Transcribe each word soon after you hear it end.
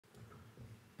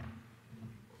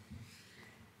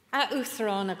A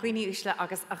úsrán a gcuine úsle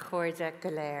agus a chuirde go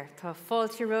léir. Tá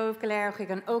fáilte romh go léir chuig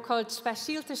an ócáid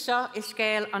speisialta seo is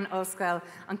scéal an oscail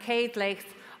an céad leicht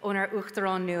ónar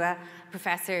uachtarrán nua,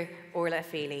 Professor Orla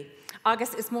Feely.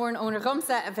 Agus is mór an ónar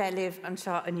gomsa a bheith libh an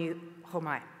seo aniu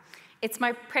chomai. It's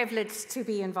my privilege to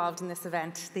be involved in this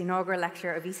event, the inaugural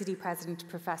lecture of UCD President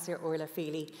Professor Orla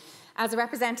Feely. As a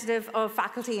representative of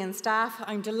faculty and staff,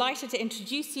 I'm delighted to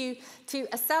introduce you to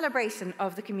a celebration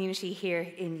of the community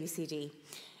here in UCD.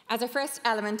 As a first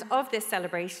element of this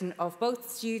celebration of both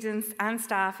students and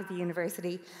staff at the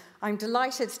university, I'm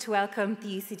delighted to welcome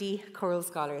the UCD Choral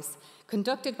Scholars,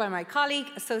 conducted by my colleague,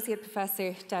 Associate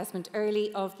Professor Desmond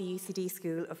Early of the UCD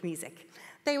School of Music.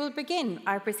 They will begin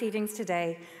our proceedings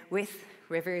today with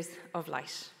Rivers of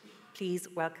Light. Please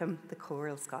welcome the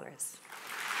Choral Scholars.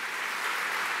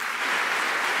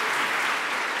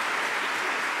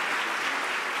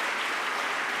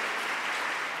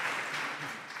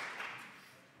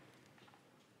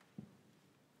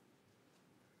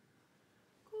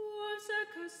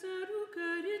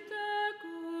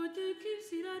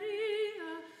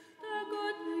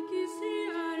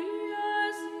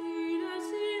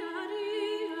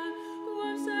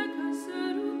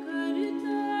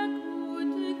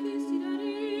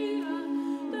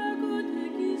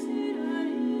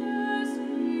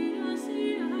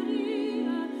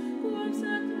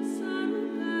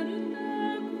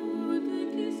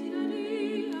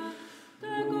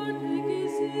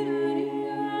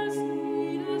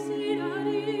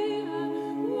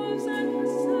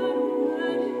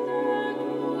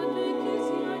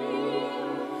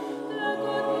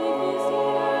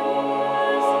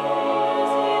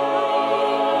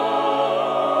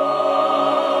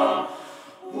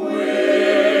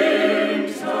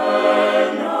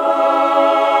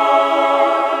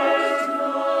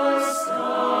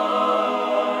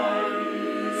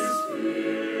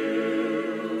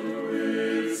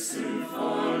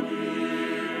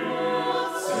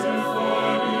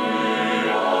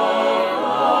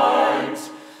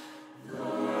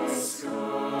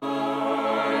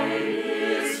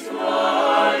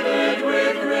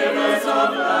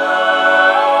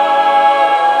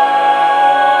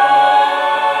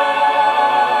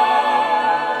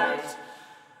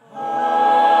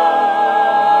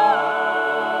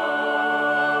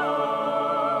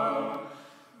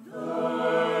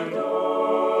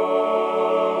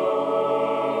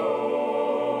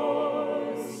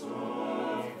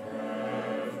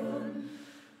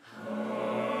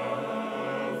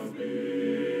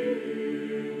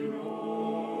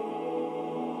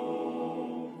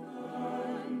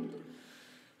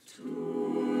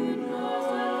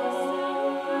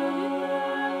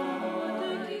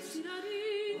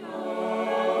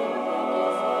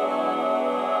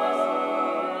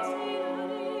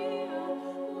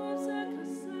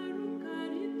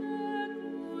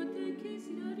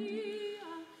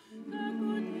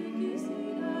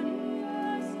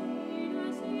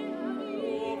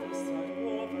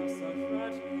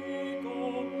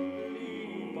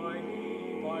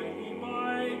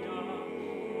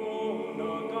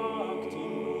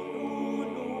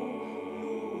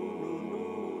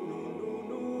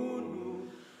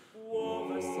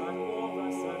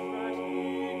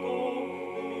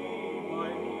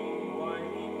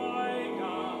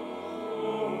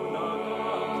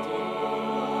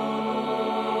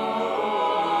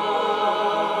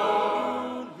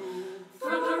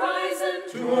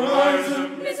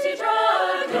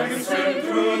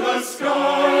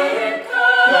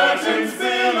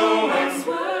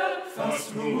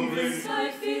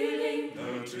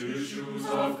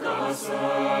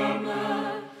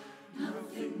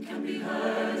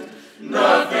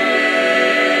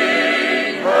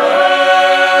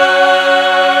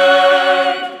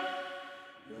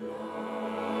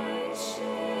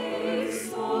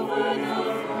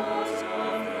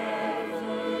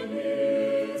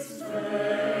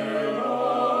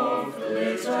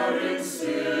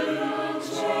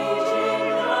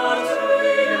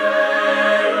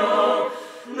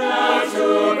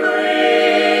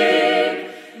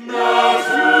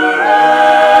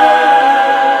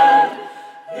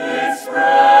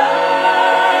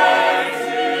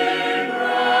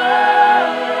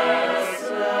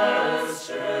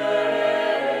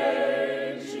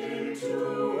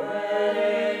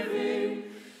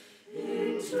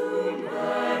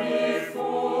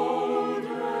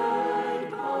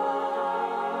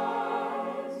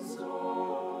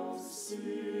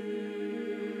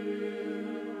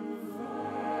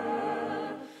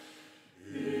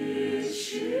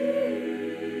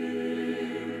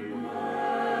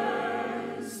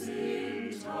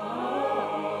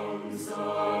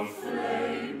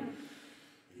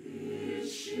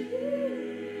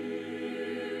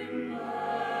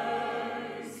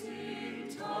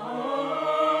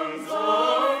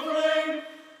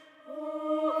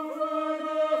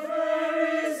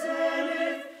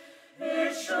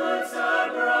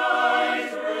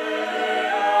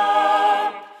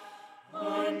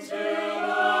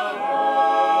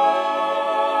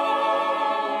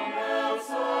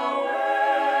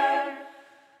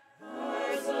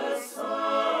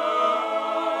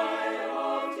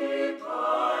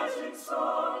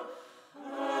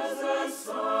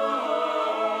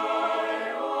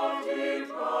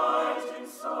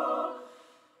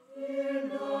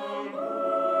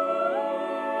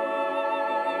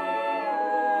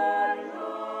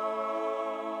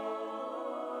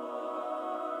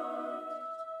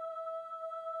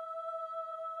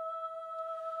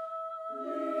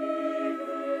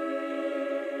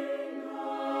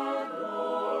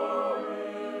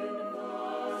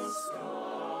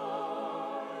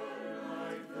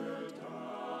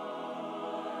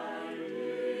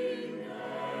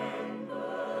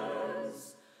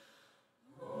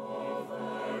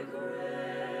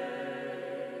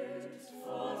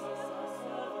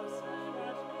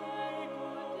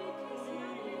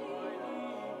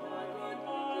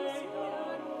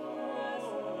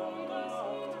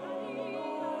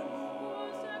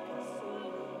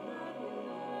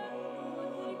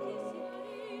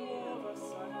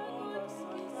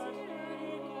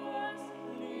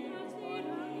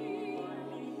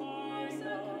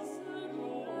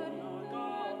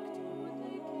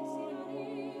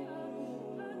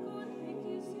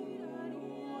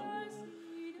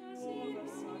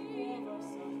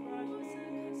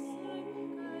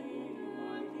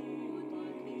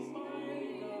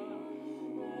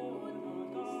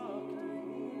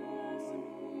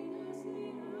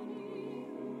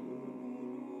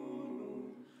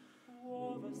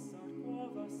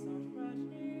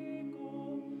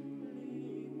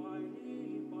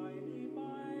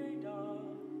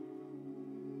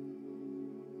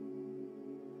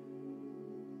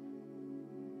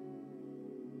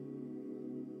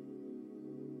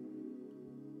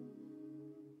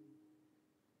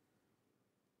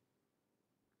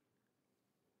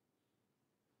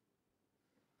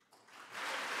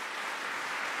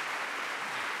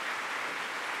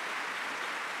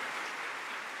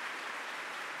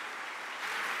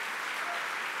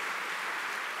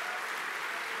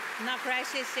 Nach raibh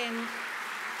sin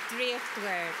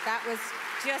dríochtúir. That was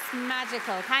just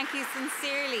magical. Thank you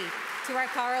sincerely to our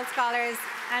choral scholars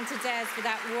and to Des for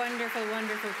that wonderful,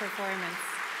 wonderful performance.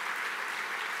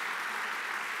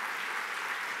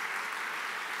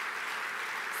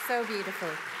 So beautiful.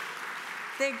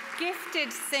 The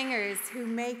gifted singers who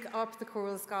make up the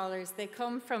choral scholars, they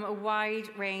come from a wide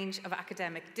range of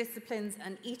academic disciplines,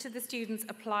 and each of the students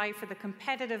apply for the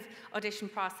competitive audition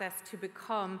process to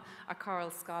become a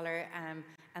choral scholar,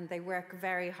 and they work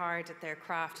very hard at their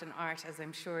craft and art, as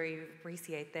I'm sure you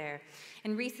appreciate there.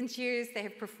 In recent years, they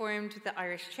have performed with the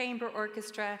Irish Chamber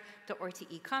Orchestra, the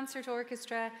RTE Concert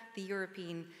Orchestra, the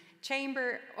European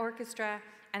Chamber Orchestra,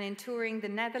 and in touring the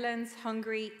Netherlands,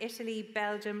 Hungary, Italy,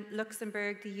 Belgium,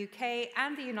 Luxembourg, the UK,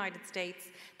 and the United States,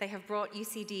 they have brought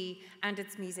UCD and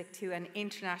its music to an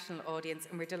international audience,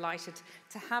 and we're delighted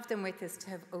to have them with us to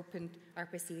have opened our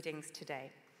proceedings today.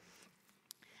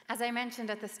 As I mentioned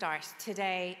at the start,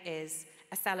 today is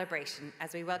a celebration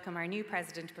as we welcome our new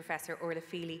president, Professor Orla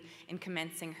in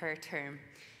commencing her term.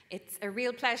 It's a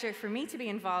real pleasure for me to be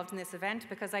involved in this event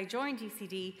because I joined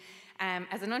UCD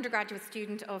as an undergraduate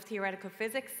student of theoretical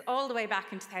physics all the way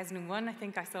back in 2001. I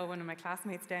think I saw one of my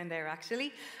classmates down there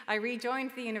actually. I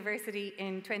rejoined the university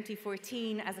in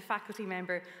 2014 as a faculty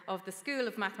member of the School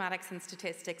of Mathematics and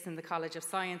Statistics in the College of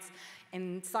Science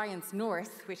in Science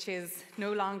North, which is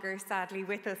no longer sadly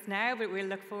with us now, but we'll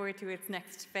look forward to its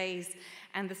next phase.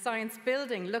 And the science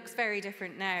building looks very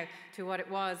different now to what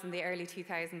it was in the early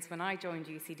 2000s when I joined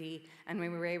UCD and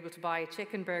when we were able to buy a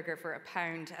chicken burger for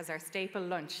 £1 as our staple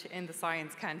lunch in the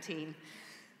science canteen.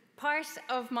 Part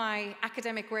of my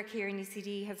academic work here in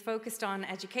UCD has focused on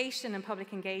education and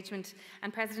public engagement,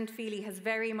 and President Feely has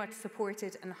very much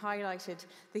supported and highlighted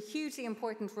the hugely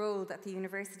important role that the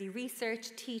university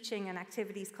research, teaching and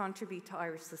activities contribute to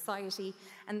Irish society,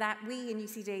 and that we in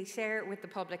UCD share with the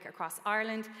public across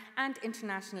Ireland and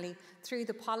internationally through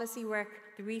the policy work,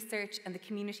 the research and the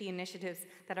community initiatives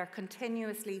that are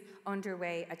continuously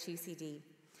underway at UCD.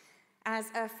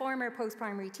 As a former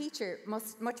post-primary teacher,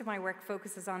 much of my work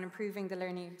focuses on improving the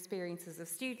learning experiences of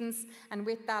students, and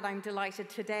with that I'm delighted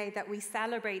today that we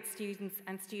celebrate students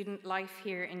and student life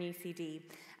here in UCD.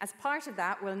 As part of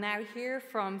that, we'll now hear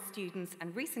from students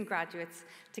and recent graduates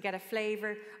to get a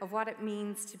flavour of what it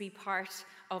means to be part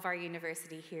of our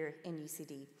university here in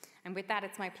UCD. And with that,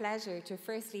 it's my pleasure to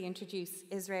firstly introduce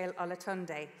Israel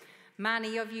Olatunde.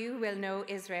 Many of you will know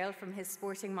Israel from his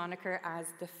sporting moniker as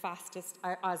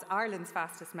Ireland's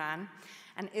fastest man.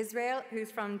 And Israel, who's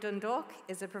from Dundalk,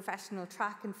 is a professional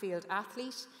track and field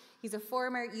athlete. He's a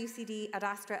former UCD Ad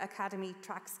Astra Academy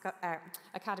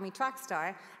track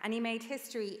star, and he made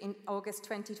history in August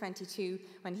 2022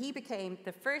 when he became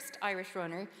the first Irish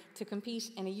runner to compete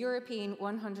in a European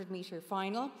 100-metre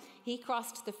final. He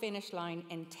crossed the finish line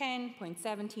in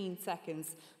 10.17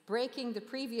 seconds, breaking the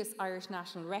previous Irish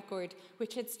national record,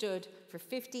 which had stood for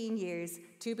 15 years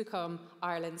to become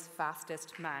Ireland's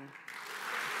fastest man.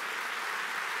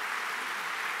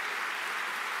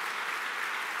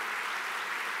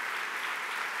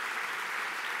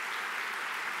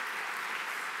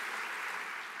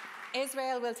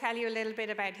 Israel will tell you a little bit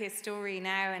about his story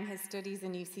now and his studies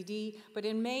in UCD, but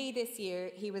in May this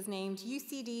year he was named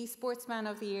UCD Sportsman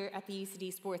of the Year at the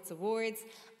UCD Sports Awards,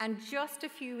 and just a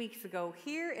few weeks ago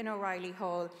here in O'Reilly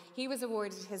Hall he was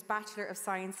awarded his Bachelor of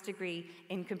Science degree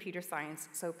in Computer Science.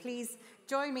 So please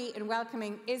join me in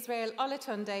welcoming Israel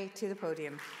Olatunde to the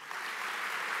podium.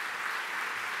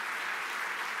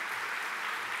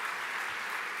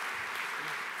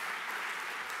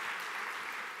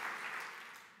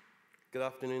 Good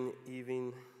afternoon,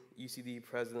 Aoibhinn, UCD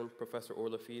President Professor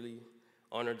Orla,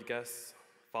 honoured guests,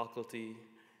 faculty,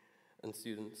 and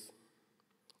students.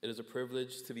 It is a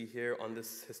privilege to be here on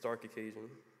this historic occasion.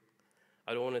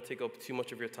 I don't want to take up too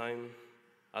much of your time.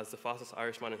 As the fastest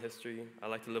Irishman in history, I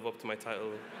like to live up to my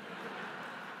title.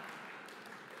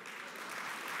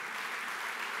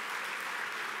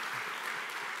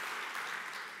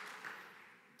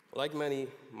 Like many,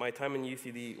 my time in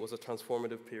UCD was a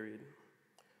transformative period.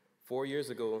 4 years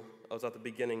ago, I was at the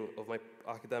beginning of my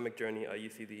academic journey at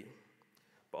UCD,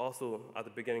 but also at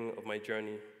the beginning of my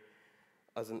journey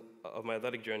of my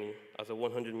athletic journey as a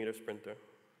 100-meter sprinter.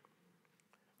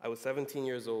 I was 17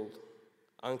 years old,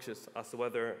 anxious as to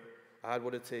whether I had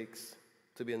what it takes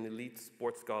to be an elite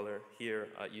sports scholar here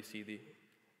at UCD.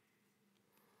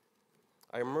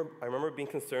 I remember being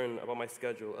concerned about my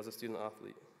schedule as a student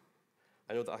athlete.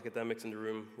 I know the academics in the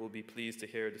room will be pleased to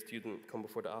hear the student come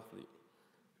before the athlete.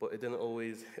 But it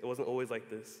wasn't always like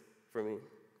this for me.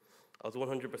 I was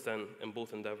 100% in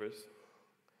both endeavors.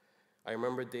 I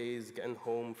remember days getting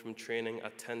home from training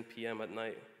at 10 p.m. at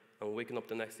night and waking up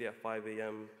the next day at 5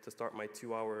 a.m. to start my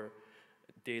 2-hour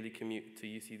daily commute to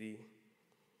UCD.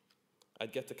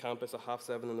 I'd get to campus at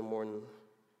 7:30 in the morning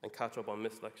and catch up on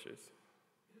missed lectures.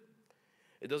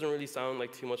 It doesn't really sound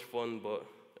like too much fun, but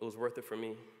it was worth it for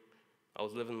me. I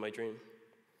was living my dream.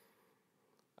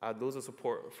 I had loads of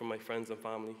support from my friends and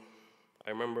family. I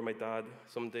remember my dad,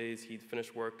 some days he'd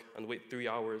finish work and wait 3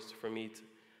 hours for me,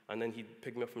 and then he'd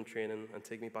pick me up from training and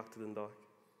take me back to Dundalk.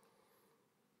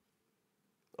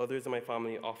 Others in my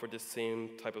family offered the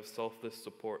same type of selfless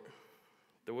support.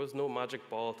 There was no magic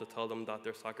ball to tell them that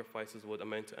their sacrifices would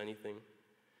amount to anything.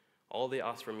 All they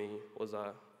asked for me was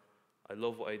that I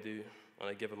love what I do and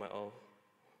I give it my all.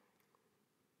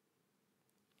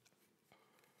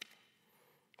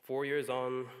 4 years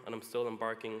on, and I'm still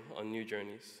embarking on new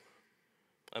journeys.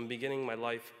 I'm beginning my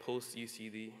life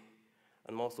post-UCD,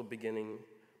 and I'm also beginning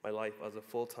my life as a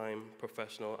full-time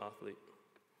professional athlete.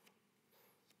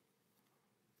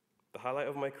 The highlight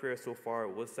of my career so far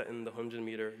was setting the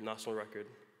 100-meter national record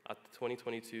at the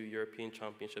 2022 European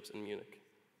Championships in Munich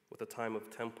with a time of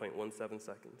 10.17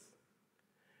 seconds.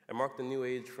 It marked a new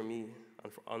age for me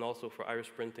and also for Irish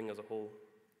sprinting as a whole.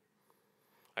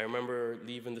 I remember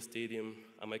leaving the stadium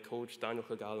and my coach, Daniel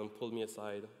Clegallon, pulled me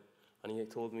aside and he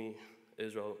told me,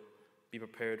 "Israel, be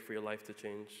prepared for your life to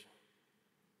change."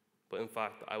 But in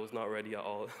fact, I was not ready at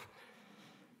all.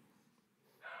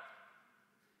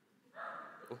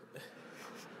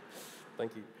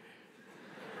 Thank you.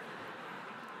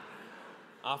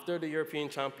 After the European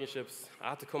Championships, I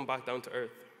had to come back down to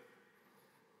earth.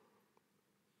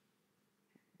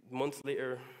 Months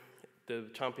later, the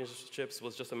championships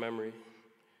was just a memory,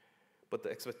 but the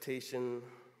expectation,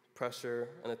 pressure,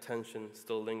 and attention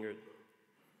still lingered.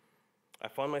 I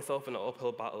found myself in an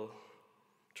uphill battle,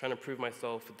 trying to prove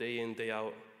myself day in, day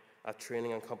out at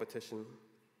training and competition,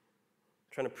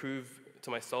 trying to prove to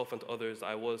myself and to others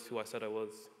I was who I said I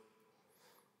was.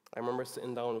 I remember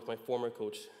sitting down with my former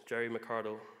coach, Jerry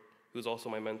McCardle, who's also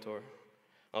my mentor.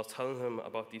 I was telling him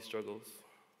about these struggles.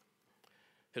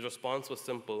 His response was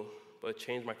simple, but it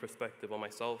changed my perspective on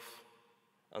myself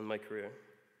and my career.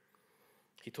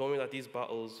 He told me that these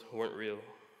battles weren't real.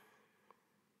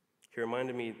 He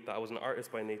reminded me that I was an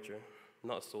artist by nature,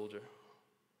 not a soldier.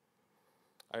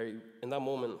 In that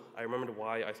moment, I remembered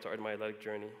why I started my athletic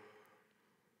journey.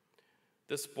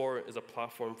 This sport is a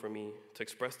platform for me to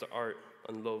express the art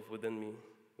and love within me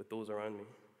with those around me.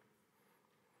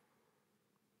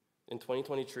 In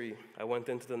 2023, I went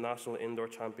into the National Indoor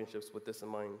Championships with this in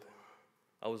mind.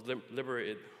 I was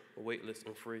liberated, weightless,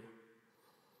 and free.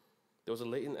 There was a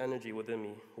latent energy within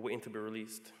me waiting to be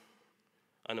released,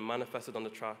 and it manifested on the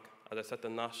track as I set the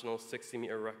national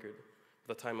 60-meter record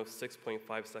with a time of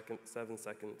 6.57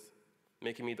 seconds,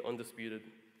 making me the undisputed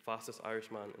fastest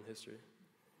Irishman in history.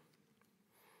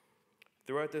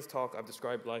 Throughout this talk, I've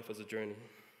described life as a journey,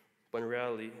 but in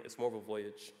reality, it's more of a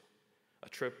voyage, a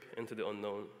trip into the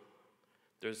unknown.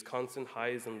 There's constant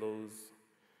highs and lows,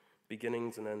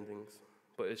 beginnings and endings,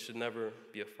 but it should never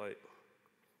be a fight.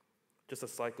 Just a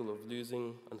cycle of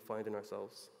losing and finding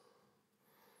ourselves.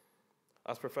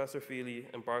 As Professor Feely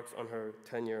embarks on her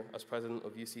tenure as president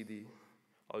of UCD,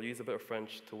 I'll use a bit of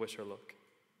French to wish her luck.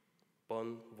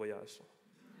 Bon voyage.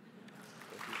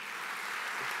 Thank you.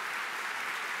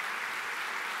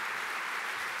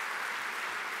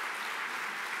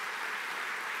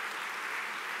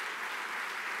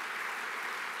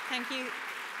 Thank you.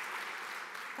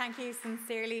 Thank you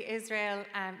sincerely, Israel.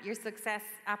 Your success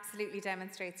absolutely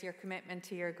demonstrates your commitment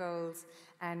to your goals,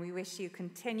 and we wish you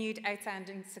continued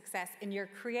outstanding success in your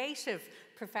creative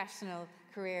professional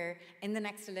career in the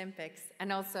next Olympics,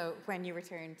 and also when you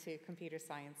return to computer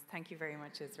science. Thank you very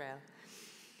much, Israel.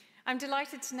 I'm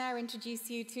delighted to now introduce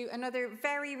you to another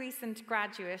very recent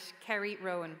graduate, Kerrie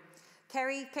Rowen.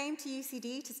 Kerrie came to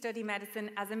UCD to study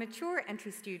medicine as a mature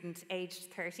entry student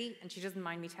aged 30, and she doesn't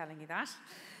mind me telling you that.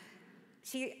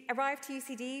 She arrived to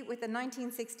UCD with a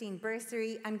 1916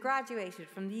 bursary and graduated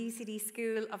from the UCD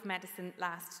School of Medicine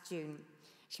last June.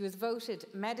 She was voted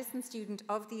Medicine Student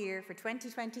of the Year for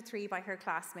 2023 by her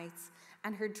classmates,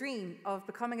 and her dream of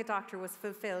becoming a doctor was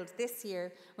fulfilled this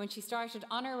year when she started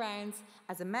on her rounds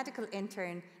as a medical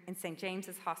intern in St.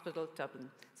 James's Hospital, Dublin.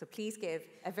 So please give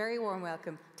a very warm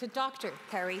welcome to Dr.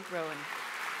 Kerrie Rowen.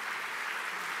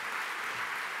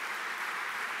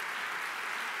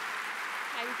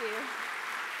 Thank you.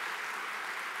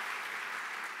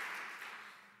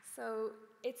 So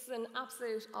it's an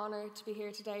absolute honour to be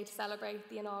here today to celebrate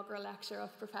the inaugural lecture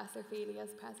of Professor Feely as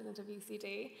President of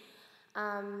UCD.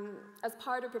 As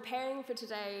part of preparing for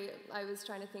today, I was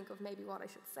trying to think of maybe what I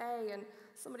should say, and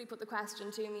somebody put the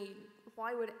question to me,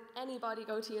 why would anybody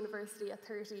go to university at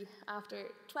 30 after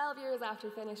 12 years after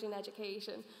finishing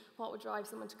education? What would drive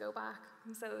someone to go back?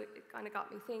 And so it kind of got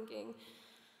me thinking.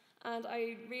 And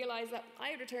I realised that I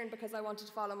had returned because I wanted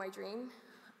to follow my dream.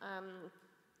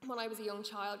 When I was a young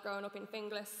child growing up in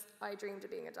Finglas, I dreamed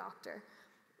of being a doctor.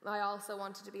 I also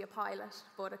wanted to be a pilot,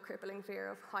 but a crippling fear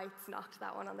of heights knocked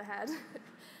that one on the head.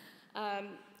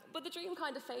 But the dream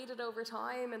kind of faded over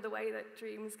time in the way that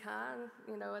dreams can,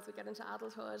 you know, as we get into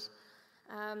adulthood.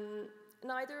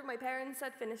 Neither of my parents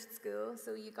had finished school,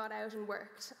 so you got out and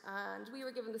worked, and we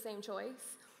were given the same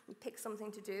choice. You pick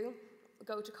something to do,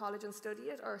 go to college and study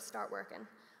it, or start working.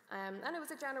 And it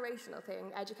was a generational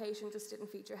thing. Education just didn't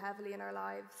feature heavily in our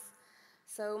lives.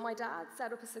 So my dad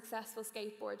set up a successful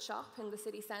skateboard shop in the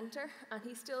city centre, and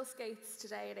he still skates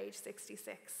today at age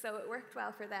 66, so it worked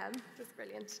well for them, which was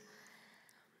brilliant.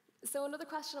 So another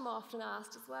question I'm often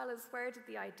asked as well is, where did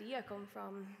the idea come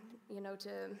from, you know,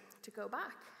 to go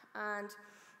back? And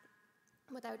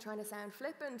without trying to sound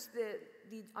flippant,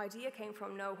 the idea came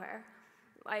from nowhere.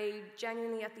 I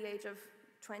genuinely, at the age of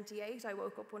 28, I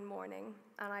woke up one morning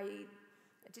and I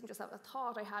didn't just have a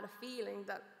thought, I had a feeling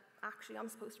that actually I'm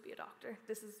supposed to be a doctor.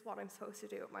 This is what I'm supposed to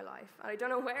do with my life. And I don't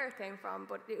know where it came from,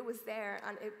 but it was there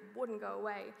and it wouldn't go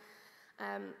away.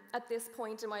 At this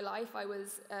point in my life, I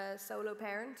was a solo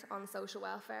parent on social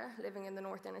welfare, living in the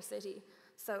north inner city.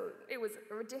 So it was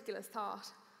a ridiculous thought,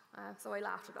 so I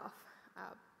laughed it off.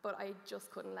 But I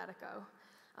just couldn't let it go.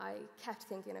 I kept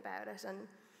thinking about it, and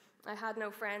I had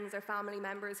no friends or family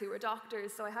members who were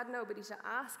doctors, so I had nobody to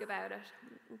ask about it,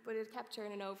 but it kept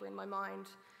turning over in my mind.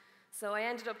 So I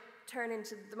ended up turning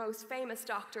to the most famous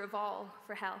doctor of all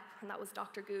for help, and that was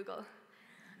Dr. Google.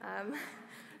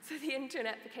 So the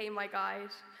internet became my guide.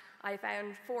 I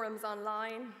found forums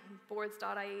online,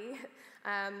 boards.ie,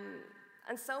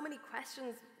 and so many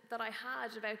questions that I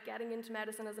had about getting into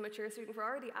medicine as a mature student were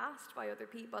already asked by other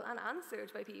people and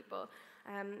answered by people.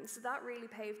 So that really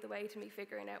paved the way to me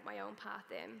figuring out my own path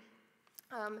in.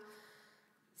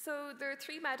 So there are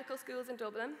 3 medical schools in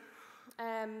Dublin.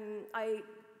 I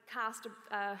cast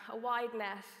a wide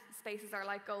net. Spaces are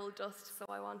like gold dust, so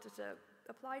I wanted to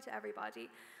apply to everybody.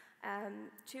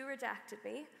 2 rejected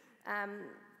me,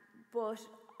 but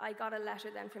I got a letter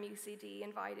then from UCD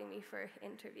inviting me for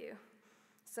interview.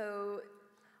 So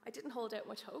I didn't hold out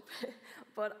much hope,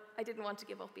 but I didn't want to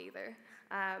give up either.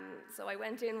 So I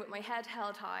went in with my head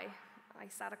held high. I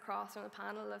sat across from a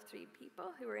panel of 3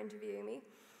 people who were interviewing me.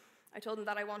 I told them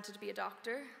that I wanted to be a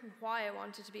doctor, why I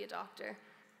wanted to be a doctor,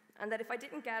 and that if I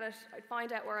didn't get it, I'd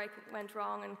find out where I went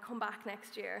wrong and come back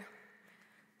next year.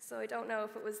 So I don't know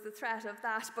if it was the threat of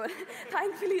that, but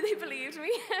thankfully they believed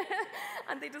me.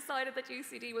 And they decided that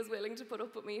UCD was willing to put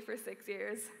up with me for 6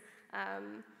 years.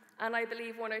 And I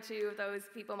believe 1 or 2 of those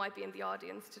people might be in the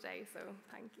audience today, so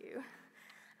thank you.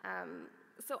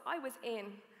 So I was in,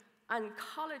 and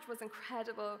college was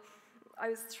incredible. I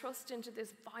was thrust into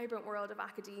this vibrant world of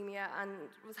academia and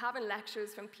was having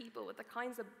lectures from people with the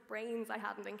kinds of brains I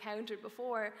hadn't encountered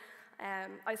before. I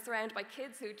was surrounded by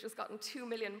kids who'd just gotten 2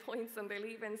 million points on their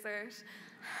Leave-In cert.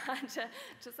 And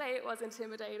to say it was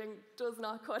intimidating does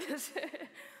not cut it.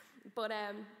 But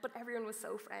everyone was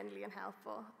so friendly and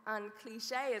helpful. And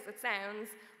cliche as it sounds,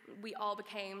 we all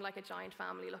became like a giant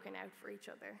family looking out for each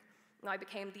other. And I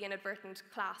became the inadvertent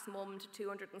class mum to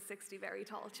 260 very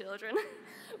tall children.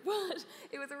 But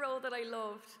it was a role that I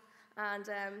loved. And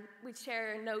we'd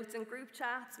share notes in group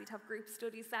chats, we'd have group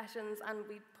study sessions, and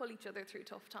we'd pull each other through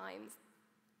tough times.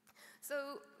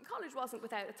 So college wasn't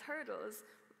without its hurdles.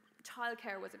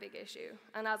 Childcare was a big issue.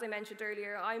 And as I mentioned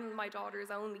earlier, I'm my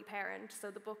daughter's only parent,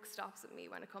 so the buck stops with me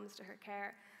when it comes to her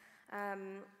care.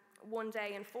 One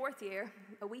day in 4th year,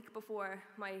 a week before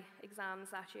my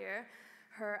exams that year,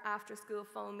 her after-school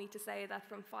phoned me to say that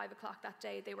from 5 o'clock that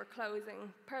day, they were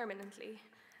closing permanently.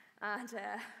 And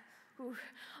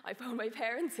I phoned my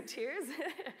parents in tears.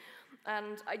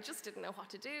 And I just didn't know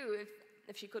what to do.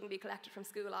 If she couldn't be collected from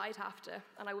school, I'd have to,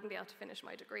 and I wouldn't be able to finish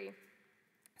my degree.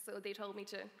 So they told me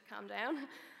to calm down.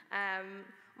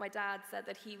 My dad said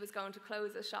that he was going to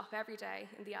close his shop every day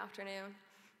in the afternoon,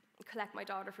 collect my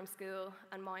daughter from school,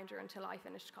 and mind her until I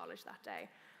finished college that day.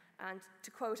 And to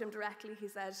quote him directly, he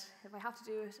said, "If I have to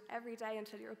do it every day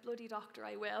until you're a bloody doctor,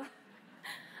 I will."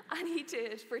 And he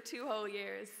did for 2 whole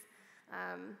years.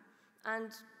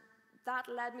 And that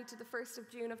led me to the 1st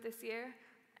of June of this year.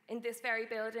 In this very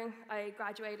building, I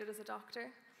graduated as a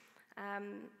doctor.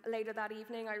 Later that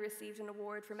evening, I received an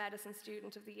award for Medicine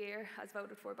Student of the Year, as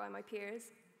voted for by my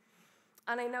peers.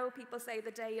 And I know people say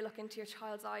the day you look into your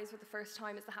child's eyes for the first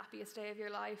time is the happiest day of your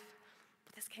life,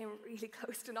 but this came really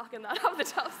close to knocking that off the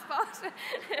top spot.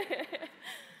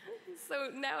 So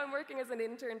now I'm working as an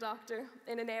intern doctor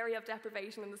in an area of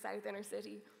deprivation in the South Inner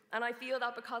City, and I feel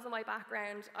that because of my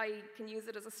background, I can use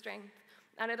it as a strength,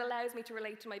 and it allows me to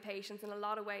relate to my patients in a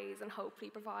lot of ways and hopefully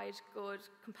provide good,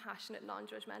 compassionate,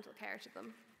 non-judgmental care to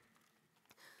them.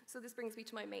 So this brings me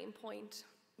to my main point,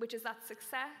 which is that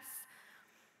success,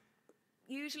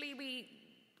 usually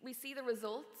we see the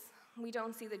results, we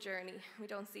don't see the journey, we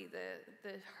don't see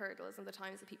the hurdles and the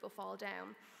times that people fall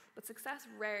down. But success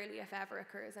rarely, if ever,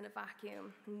 occurs in a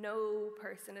vacuum. No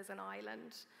person is an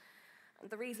island. And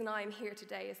the reason I'm here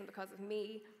today isn't because of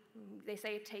me. They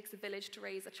say it takes a village to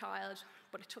raise a child,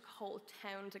 but it took a whole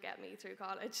town to get me through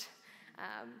college.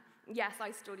 Yes,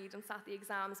 I studied and sat the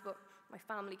exams, but my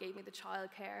family gave me the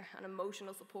childcare and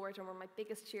emotional support and were my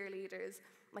biggest cheerleaders.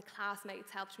 My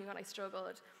classmates helped me when I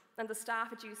struggled. And the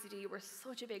staff at UCD were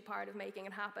such a big part of making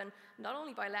it happen, not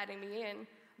only by letting me in,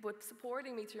 but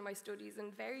supporting me through my studies in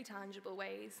very tangible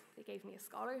ways. They gave me a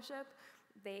scholarship,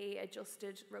 they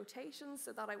adjusted rotations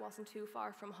so that I wasn't too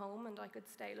far from home and I could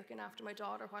stay looking after my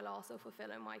daughter while also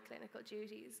fulfilling my clinical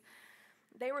duties.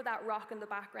 They were that rock in the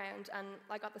background, and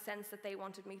I got the sense that they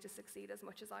wanted me to succeed as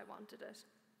much as I wanted it.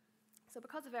 So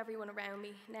because of everyone around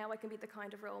me, now I can be the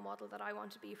kind of role model that I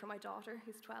want to be for my daughter,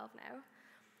 who's 12 now.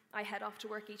 I head off to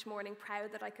work each morning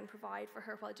proud that I can provide for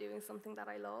her while doing something that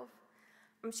I love.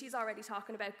 And she's already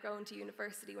talking about going to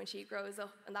university when she grows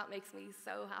up, and that makes me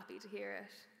so happy to hear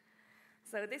it.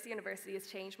 So this university has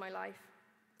changed my life.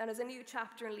 And as a new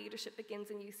chapter in leadership begins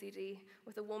in UCD,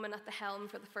 with a woman at the helm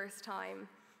for the first time,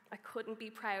 I couldn't be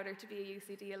prouder to be a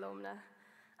UCD alumna.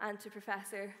 And to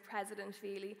Professor President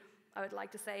Feely, I would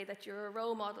like to say that you're a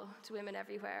role model to women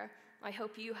everywhere. I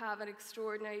hope you have an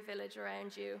extraordinary village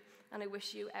around you, and I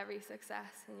wish you every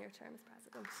success in your term as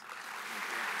president. Thank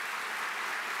you.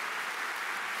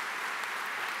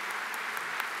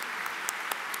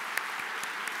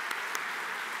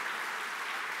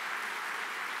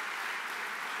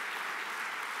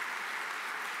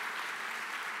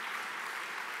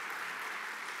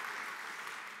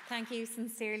 Thank you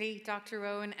sincerely, Dr.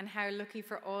 Rowen, and how lucky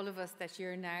for all of us that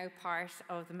you're now part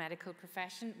of the medical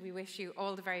profession. We wish you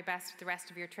all the very best for the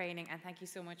rest of your training, and thank you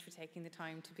so much for taking the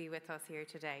time to be with us here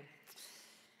today.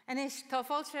 Anis, tá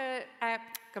fáilte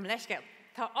go leisceil.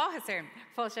 Tá áthasarm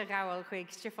fáilte gáil chuig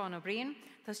Stiofán ó Briain.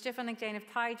 Tá Stiofán ag déanamh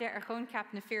taide ar chun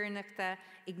ceap na fíornachta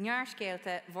ag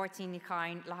nearscéalta Mhórtaí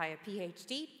Cáin le haigh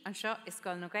PhD, an seo is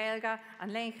Scoil na Gaeilge,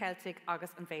 an Léinn Cheilteach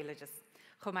agus an Bhéileadas.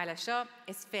 Chomáile seo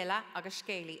is fila agus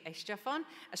scéalaí é Stiofán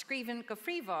a scríbhann go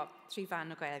phríomhá tríomhán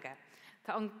na Gaeilge.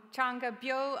 Tá an teanga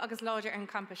bio agus láidir an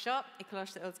campa seo i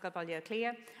Coláiste Ullscoil Baile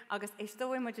Clia agus é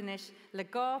stóim muidinis le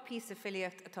gá píosa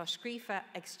filiocht atá scríofa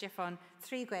ag Stiofán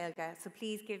trí Gaeilge. So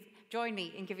please join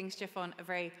me in giving Stiofán a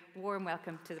very warm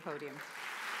welcome to the podium.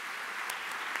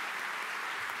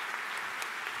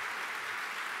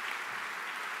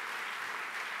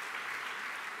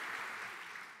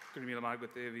 Good evening,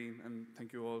 Aoibhinn, and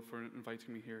thank you all for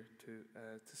inviting me here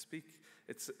to speak.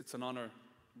 It's an honour,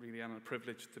 really, and a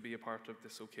privilege to be a part of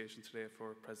this occasion today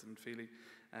for President Feely.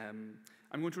 I'm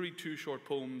going to read two short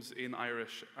poems in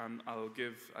Irish, and I'll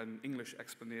give an English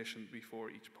explanation before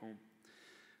each poem.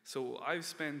 So I've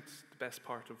spent the best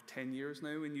part of 10 years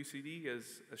now in UCD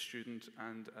as a student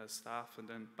and as staff, and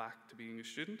then back to being a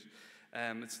student.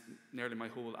 It's nearly my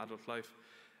whole adult life.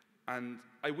 And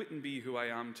I wouldn't be who I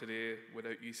am today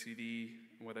without UCD,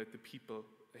 without the people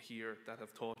here that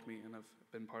have taught me and have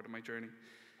been part of my journey.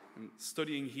 And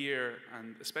studying here,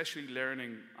 and especially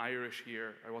learning Irish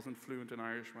here, I wasn't fluent in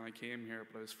Irish when I came here,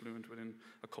 but I was fluent within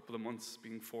a couple of months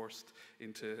being forced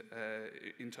into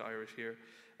Irish here.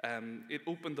 It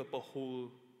opened up a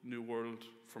whole new world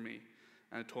for me,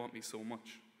 and it taught me so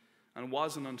much. And it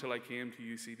wasn't until I came to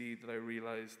UCD that I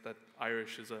realised that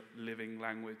Irish is a living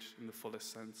language in the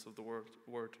fullest sense of the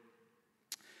word.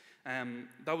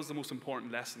 That was the most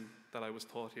important lesson that I was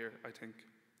taught here, I think.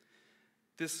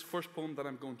 This first poem that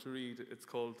I'm going to read, it's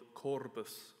called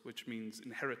Corbus, which means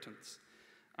inheritance.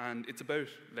 And it's about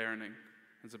learning.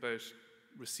 It's about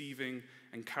receiving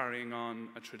and carrying on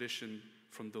a tradition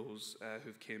from those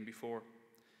who've came before.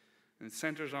 And it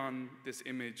centres on this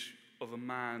image of a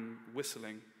man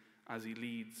whistling as he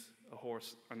leads a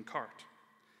horse and cart.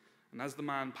 And as the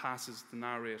man passes the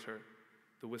narrator,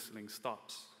 the whistling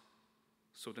stops.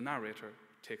 So the narrator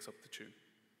takes up the tune.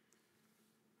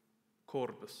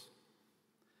 Corbus.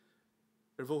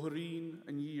 Bhóthírín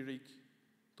an dhírig,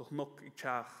 doch noch I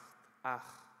teacht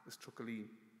ach is trocalín.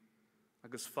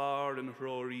 Agus far an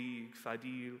hróí ag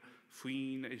fadíl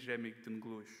faoin is remig den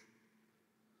glúis.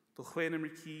 Do chwein am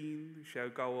cín sé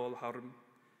gáil harm,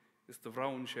 is do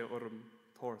bhraun sé orm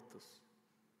tortas.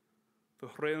 Do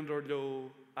chréandor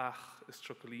leo ach is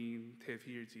trocalín tef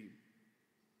hirdín.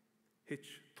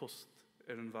 Hitch tust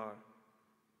an bhar,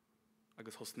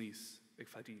 agus hos níos ag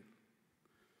fadíl.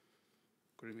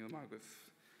 Gwyr mil magwyd.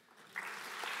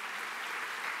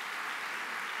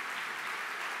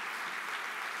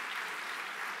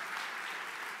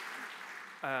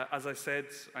 As I said,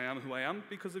 I am who I am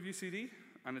because of UCD,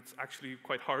 and it's actually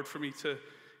quite hard for me to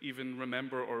even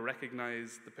remember or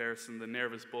recognize the person, the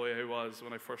nervous boy I was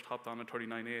when I first hopped on a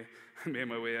 39A and made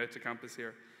my way out to campus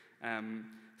here.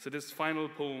 So this final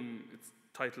poem, it's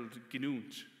titled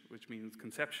Ginunt, which means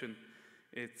conception.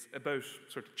 It's about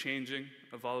sort of changing,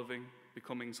 evolving,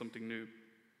 becoming something new.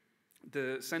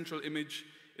 The central image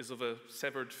is of a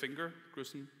severed finger,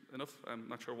 gruesome enough. I'm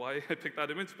not sure why I picked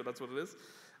that image, but that's what it is.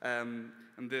 And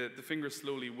the finger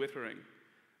slowly withering.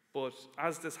 But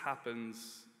as this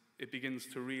happens, it begins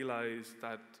to realize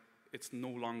that it's no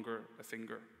longer a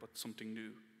finger, but something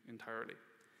new entirely.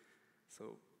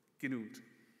 So, Ginunt.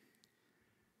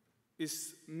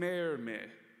 Is mer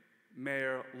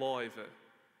loive,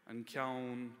 an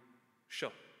ceann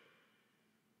seo.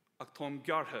 Ach tom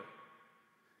gartha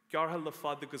le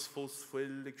fad agus fós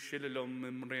fuil ag silalum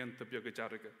im réanta beag a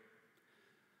dearga.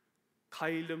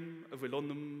 Cailem a bhfuil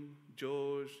onam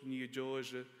George ní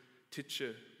George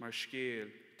titse mar scéal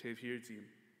tef hirdíim.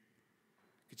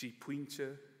 Gydí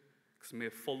puinte gus mé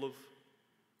follov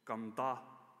gan da,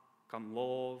 gan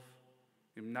lov,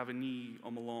 im nafaní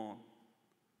am alán.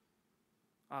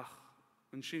 Ach,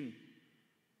 an sin,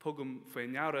 tugam fé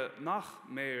neara nach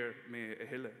méir mé a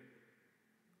hiile,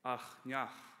 ach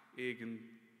neach éigen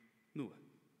nua.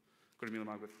 Gwyr mil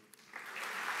magwyd.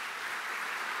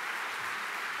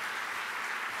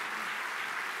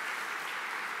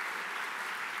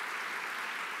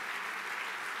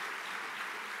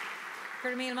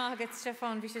 Gwyr mil magwyd,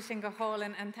 Stiofán,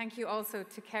 Briain, and thank you also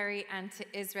to Kerrie and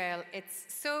to Israel. It's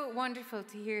so wonderful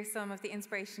to hear some of the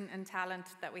inspiration and talent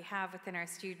that we have within our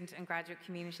student and graduate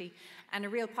community, and a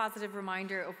real positive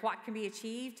reminder of what can be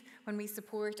achieved when we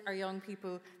support our young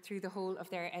people through the whole of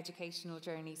their educational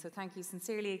journey. So thank you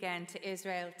sincerely again to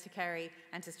Israel, to Kerrie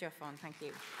and to Stiofán. Thank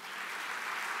you.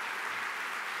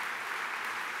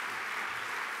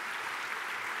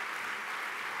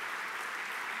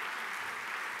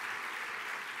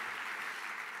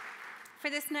 For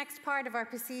this next part of our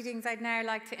proceedings, I'd now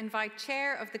like to invite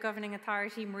Chair of the Governing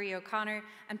Authority, Marie O'Connor,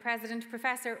 and President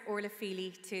Professor Orla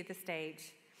to the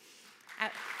stage.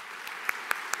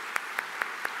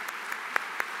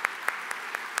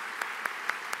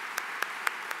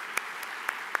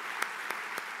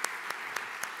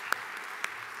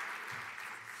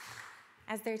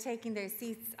 As they're taking their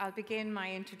seats, I'll begin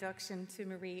my introduction to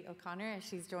Marie O'Connor as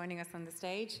she's joining us on the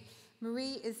stage.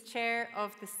 Marie is chair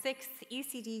of the 6th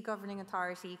UCD Governing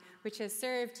Authority, which has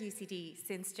served UCD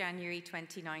since January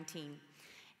 2019.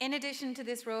 In addition to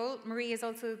this role, Marie is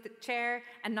also the chair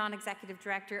and non-executive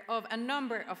director of a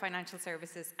number of financial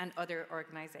services and other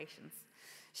organisations.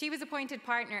 She was appointed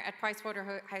partner at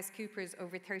PricewaterhouseCoopers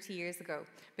over 30 years ago,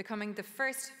 becoming the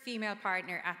first female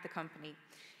partner at the company.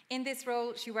 In this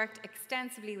role, she worked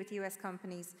extensively with US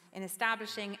companies in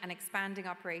establishing and expanding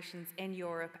operations in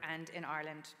Europe and in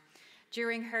Ireland.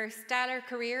 During her stellar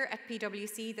career at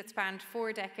PwC that spanned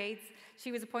 4 decades,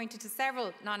 she was appointed to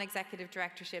several non-executive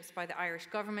directorships by the Irish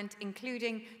government,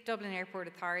 including Dublin Airport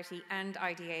Authority and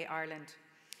IDA Ireland.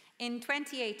 In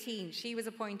 2018, she was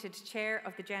appointed chair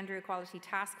of the Gender Equality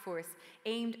Task Force,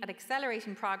 aimed at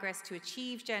accelerating progress to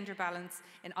achieve gender balance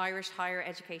in Irish higher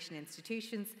education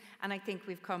institutions, and I think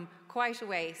we've come quite a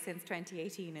way since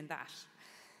 2018 in that.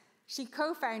 She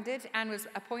co-founded and was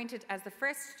appointed as the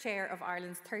first chair of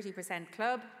Ireland's 30%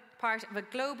 Club, part of a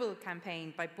global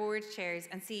campaign by board chairs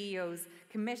and CEOs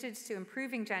committed to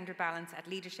improving gender balance at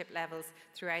leadership levels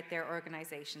throughout their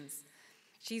organisations.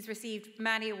 She's received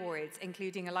many awards,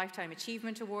 including a Lifetime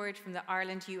Achievement Award from the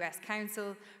Ireland-US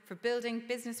Council for building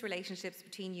business relationships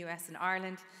between US and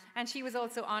Ireland, and she was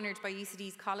also honoured by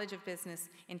UCD's College of Business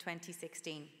in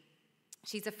 2016.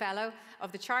 She's a Fellow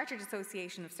of the Chartered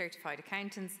Association of Certified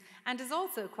Accountants and is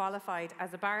also qualified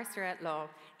as a barrister at law,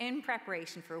 in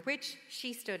preparation for which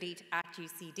she studied at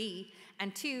UCD,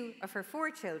 and 2 of her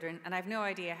 4 children, and I've no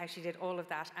idea how she did all of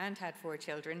that and had 4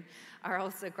 children, are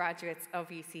also graduates of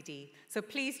UCD. So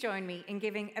please join me in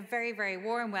giving a very, very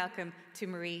warm welcome to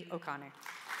Marie O'Connor.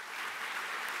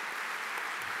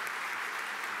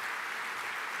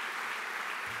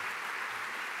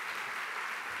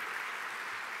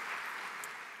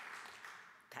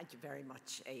 Thank you very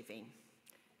much, Aoibhinn.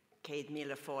 Céad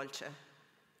míle fáilte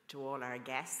to all our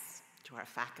guests to our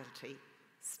faculty,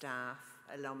 staff,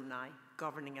 alumni,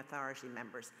 governing authority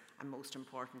members, and most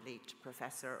importantly to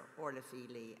Professor Orla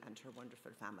and her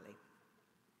wonderful family.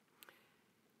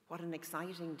 What an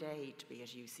exciting day to be at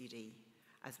UCD,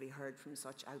 as we heard from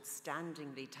such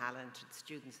outstandingly talented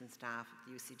students and staff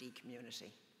of the UCD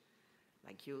community.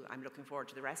 Like you, I'm looking forward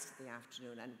to the rest of the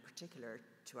afternoon, and in particular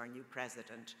to our new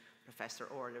president, Professor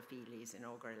Orla Feely's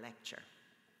inaugural lecture.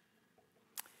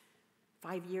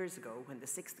 5 years ago, when the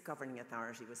 6th Governing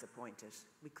Authority was appointed,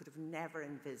 we could have never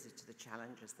envisaged the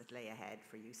challenges that lay ahead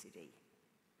for UCD.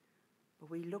 But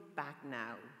we look back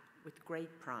now with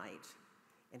great pride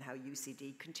in how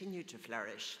UCD continued to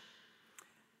flourish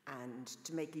and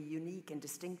to make a unique and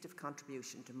distinctive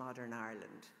contribution to modern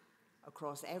Ireland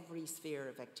across every sphere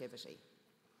of activity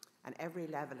and every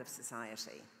level of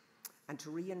society, and to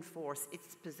reinforce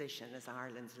its position as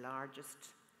Ireland's largest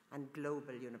and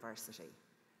global university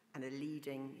and a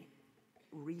leading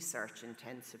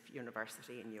research-intensive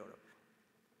university in Europe.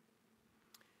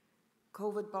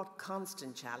 COVID brought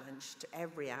constant challenge to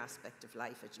every aspect of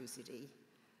life at UCD,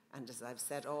 and as I've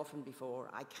said often before,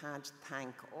 I can't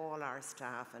thank all our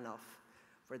staff enough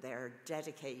for their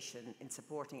dedication in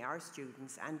supporting our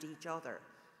students and each other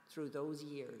through those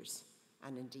years,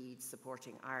 and indeed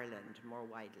supporting Ireland more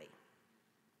widely.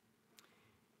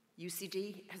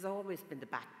 UCD has always been the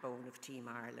backbone of Team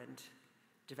Ireland,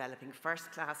 developing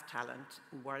first-class talent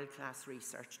and world-class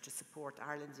research to support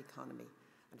Ireland's economy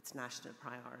and its national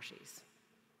priorities.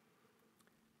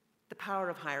 The power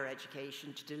of higher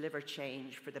education to deliver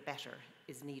change for the better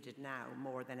is needed now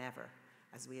more than ever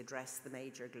as we address the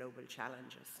major global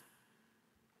challenges.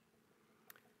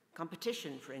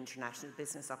 Competition for international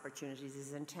business opportunities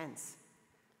is intense,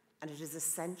 and it is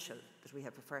essential that we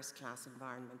have a first-class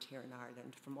environment here in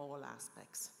Ireland from all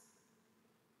aspects.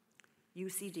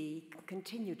 UCD can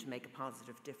continue to make a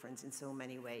positive difference in so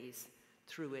many ways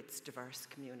through its diverse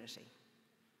community.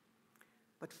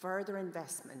 But further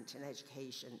investment in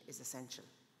education is essential.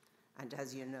 And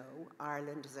as you know,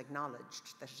 Ireland has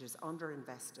acknowledged that it is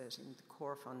underinvested in the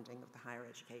core funding of the higher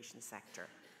education sector.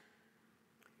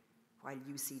 While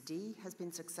UCD has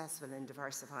been successful in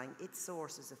diversifying its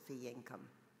sources of fee income,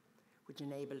 which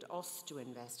enabled us to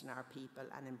invest in our people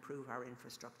and improve our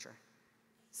infrastructure,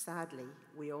 sadly,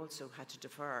 we also had to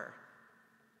defer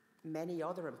many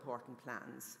other important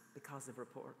plans because of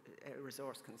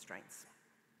resource constraints.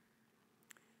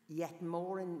 Yet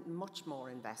much more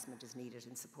investment is needed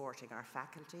in supporting our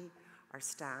faculty, our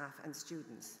staff and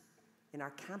students, in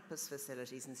our campus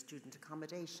facilities and student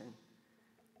accommodation,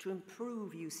 to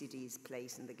improve UCD's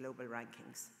place in the global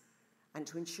rankings, and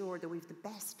to ensure that we have the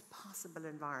best possible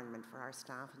environment for our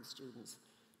staff and students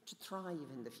to thrive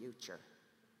in the future,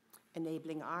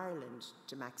 enabling Ireland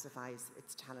to maximise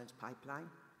its talent pipeline,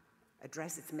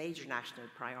 address its major national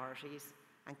priorities,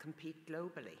 and compete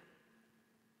globally.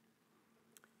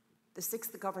 The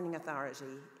 6th Governing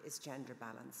Authority is gender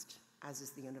balanced, as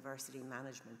is the university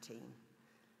management team.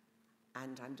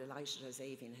 And I'm delighted, as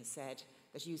Aoibhinn has said,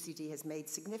 that UCD has made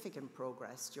significant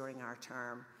progress during our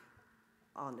term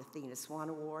on Athena Swan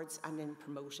Awards and in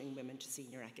promoting women to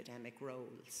senior academic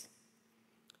roles.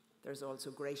 There's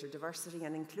also greater diversity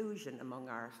and inclusion among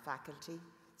our faculty,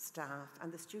 staff,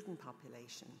 and the student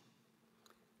population.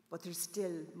 But there's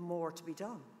still more to be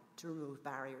done to remove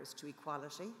barriers to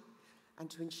equality and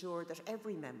to ensure that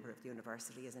every member of the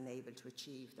university is enabled to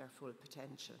achieve their full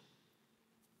potential.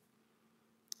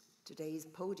 Today's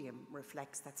podium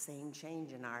reflects that same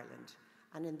change in Ireland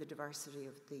and in the diversity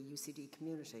of the UCD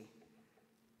community.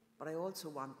 But I also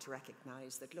want to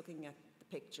recognise that looking at the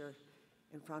picture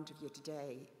in front of you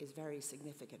today is very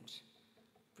significant.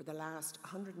 For the last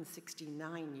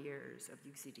 169 years of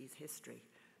UCD's history,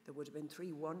 there would have been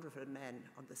 3 wonderful men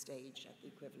on the stage at the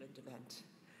equivalent event.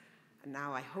 And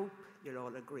now I hope you'll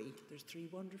all agree there's 3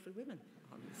 wonderful women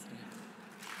on the stage.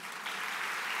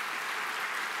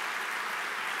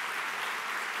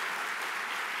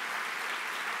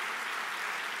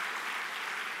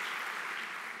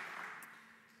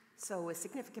 So a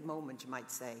significant moment, you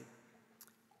might say,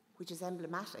 which is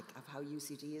emblematic of how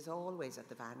UCD is always at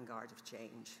the vanguard of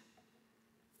change,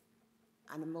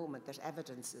 and a moment that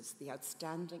evidences the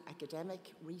outstanding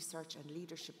academic, research and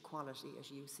leadership quality at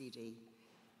UCD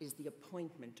is the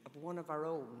appointment of one of our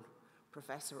own,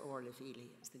 Professor Orla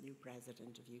as the new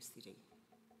president of UCD.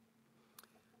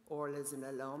 Orla is an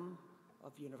alum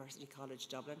of University College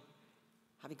Dublin,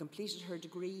 having completed her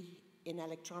degree in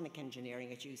electronic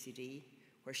engineering at UCD,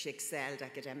 where she excelled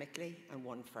academically and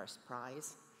won first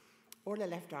prize. Orla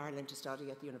left Ireland to study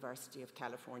at the University of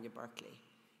California, Berkeley,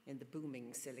 in the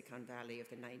booming Silicon Valley of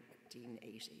the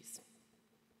 1980s.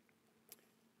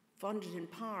 Funded in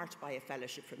part by a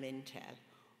fellowship from Intel,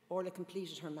 Orla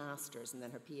completed her master's and then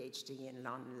her PhD in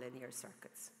non-linear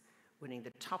circuits, winning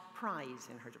the top prize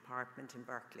in her department in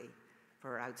Berkeley for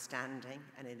her outstanding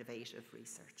and innovative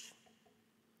research.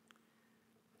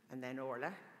 And then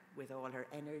Orla, with all her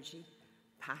energy,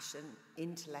 passion,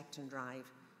 intellect and drive,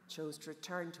 chose to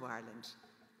return to Ireland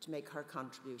to make her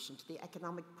contribution to the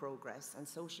economic progress and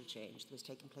social change that was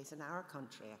taking place in our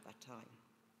country at that time.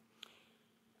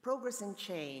 Progress and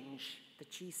change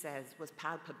that she says was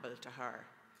palpable to her,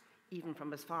 even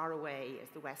from as far away as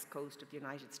the west coast of the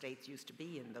United States used to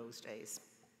be in those days.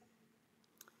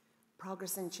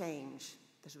 Progress and change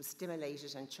that was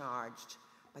stimulated and charged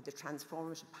by the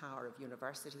transformative power of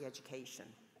university education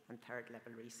and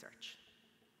third-level research.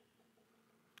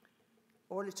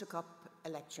 Orla took up a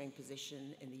lecturing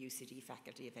position in the UCD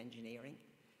Faculty of Engineering,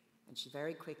 and she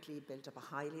very quickly built up a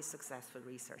highly successful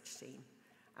research team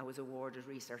and was awarded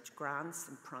research grants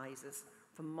and prizes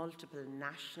from multiple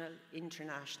national,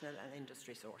 international, and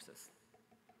industry sources.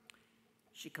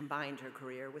 She combined her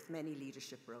career with many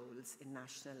leadership roles in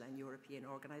national and European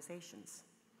organisations,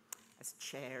 as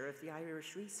chair of the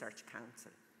Irish Research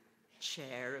Council,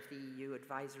 chair of the EU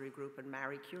Advisory Group on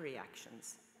Marie Curie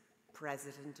Actions,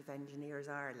 President of Engineers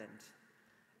Ireland,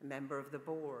 a member of the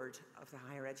board of the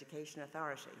Higher Education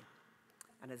Authority,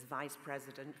 and as Vice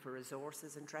President for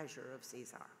Resources and Treasurer of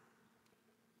CSR.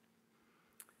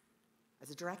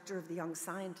 As a director of the Young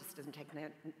Scientist and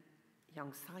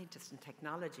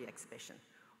Technology exhibition,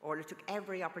 Orla took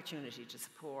every opportunity to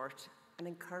support and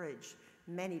encourage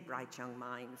many bright young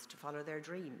minds to follow their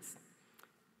dreams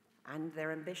and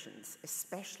their ambitions,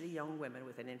 especially young women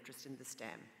with an interest in the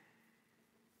STEM.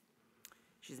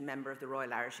 She's a member of the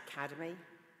Royal Irish Academy,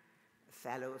 a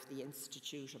fellow of the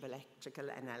Institute of Electrical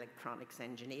and Electronics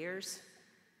Engineers,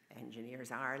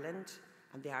 Engineers Ireland,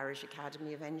 and the Irish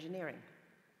Academy of Engineering.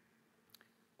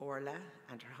 Orla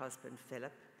and her husband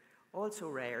Philip also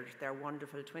reared their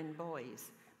wonderful twin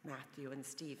boys, Matthew and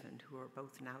Stephen, who are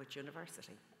both now at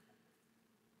university.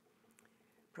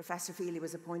 Professor Feely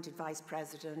was appointed Vice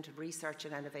President of Research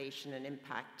and Innovation and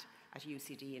Impact at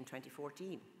UCD in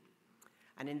 2014.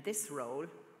 And in this role,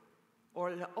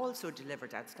 Orla also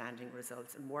delivered outstanding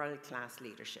results and world-class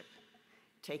leadership,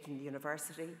 taking the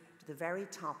university to the very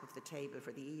top of the table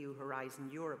for the EU Horizon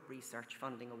Europe Research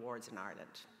Funding Awards in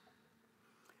Ireland.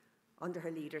 Under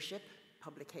her leadership,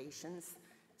 publications,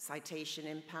 citation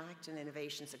impact and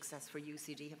innovation success for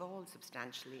UCD have all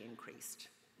substantially increased,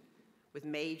 with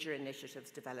major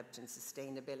initiatives developed in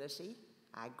sustainability,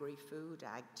 agri-food,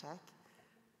 ag-tech,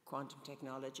 quantum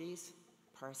technologies,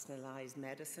 personalised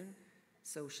medicine,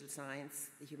 social science,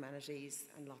 the humanities,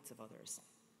 and lots of others.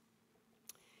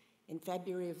 In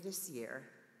February of this year,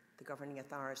 the governing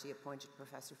authority appointed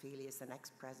Professor Feely as the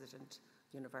next president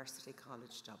of University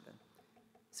College Dublin,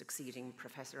 succeeding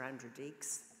Professor Andrew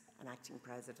Deeks and acting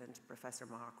president Professor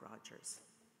Mark Rogers.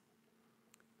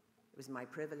 It was my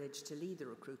privilege to lead the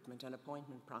recruitment and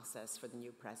appointment process for the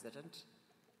new president,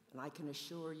 and I can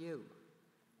assure you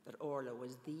that Orla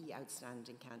was the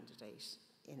outstanding candidate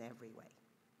in every way.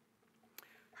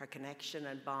 Her connection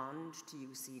and bond to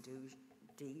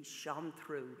UCD shone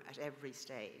through at every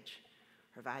stage.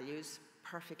 Her values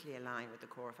perfectly align with the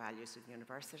core values of the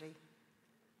university,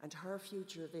 and her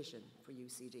future vision for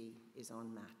UCD is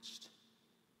unmatched.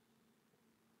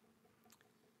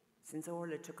 Since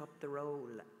Orla took up the role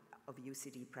of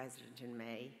UCD president in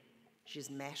May,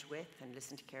 she's met with and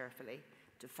listened carefully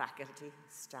to faculty,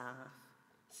 staff,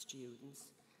 students,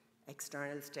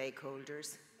 external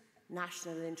stakeholders,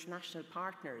 national and international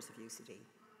partners of UCD,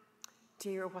 to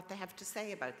hear what they have to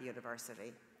say about the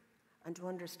university and to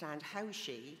understand how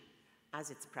she,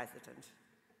 as its president,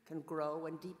 can grow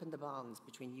and deepen the bonds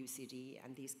between UCD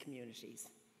and these communities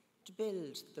to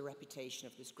build the reputation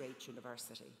of this great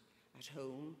university at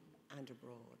home and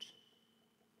abroad.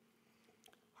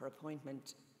 Her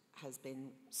appointment has been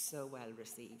so well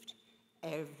received.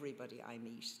 Everybody I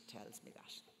meet tells me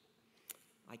that.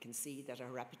 I can see that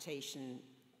her reputation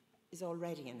is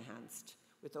already enhanced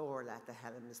with Orla at the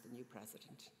helm as the new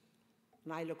president.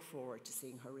 And I look forward to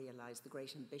seeing her realise the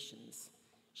great ambitions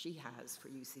she has for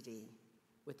UCD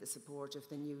with the support of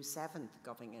the new 7th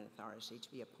governing authority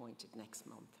to be appointed next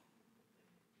month.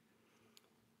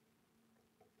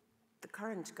 The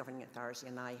current governing authority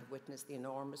and I have witnessed the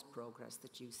enormous progress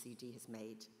that UCD has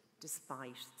made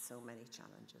despite so many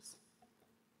challenges.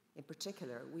 In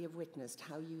particular, we have witnessed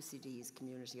how UCD's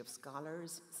community of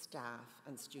scholars, staff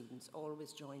and students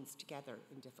always joins together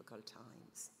in difficult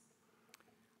times.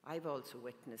 I've also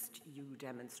witnessed you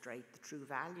demonstrate the true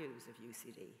values of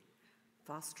UCD,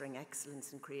 fostering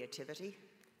excellence and creativity,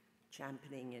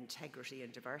 championing integrity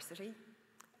and diversity,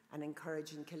 and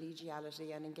encouraging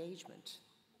collegiality and engagement.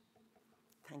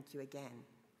 Thank you again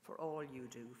for all you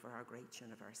do for our great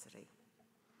university.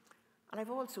 And I've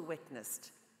also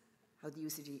witnessed how the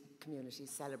UCD community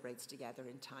celebrates together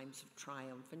in times of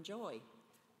triumph and joy.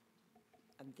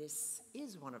 And this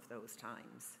is one of those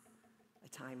times, a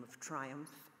time of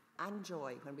triumph and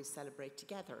joy when we celebrate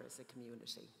together as a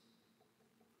community.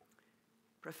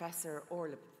 Professor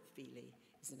Orla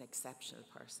is an exceptional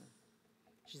person.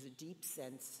 She has a deep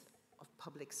sense of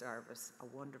public service, a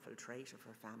wonderful trait of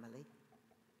her family.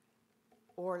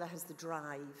 Orla has the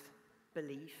drive,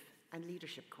 belief, and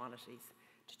leadership qualities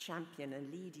to champion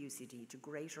and lead UCD to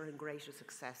greater and greater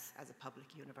success as a public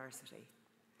university,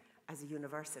 as a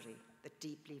university that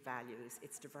deeply values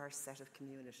its diverse set of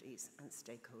communities and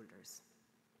stakeholders.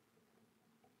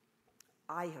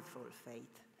 I have full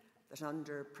faith that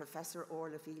under Professor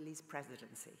Orla Feely's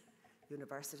presidency,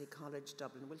 University College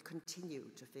Dublin will continue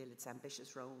to fill its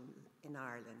ambitious role in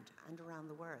Ireland and around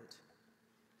the world,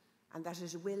 and that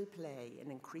it will play an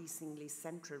increasingly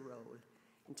central role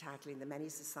in tackling the many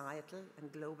societal and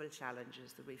global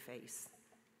challenges that we face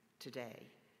today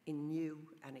in new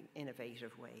and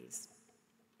innovative ways.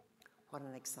 What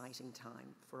an exciting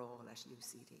time for all at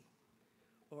UCD.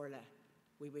 Orla,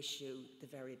 we wish you the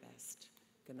very best.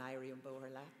 Ganairi and Borla,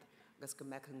 gus go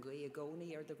mecangui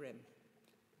agoni or the grim.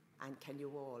 And can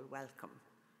you all welcome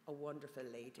a wonderful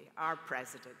lady, our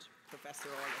president, Professor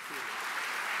Orla Feely.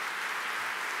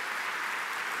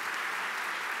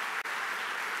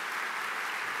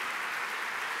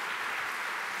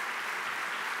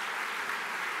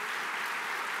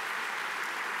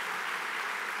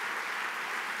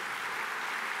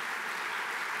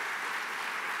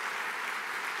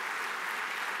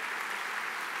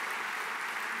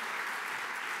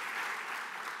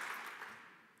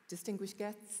 Distinguished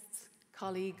guests,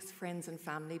 colleagues, friends and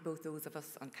family, both those of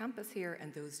us on campus here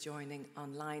and those joining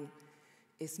online,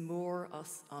 is mór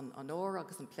us an honor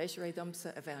agus an pleasure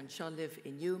domsa a bheith an seo live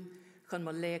inniu, chun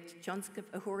mo léic tionscah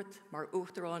a thuairt mar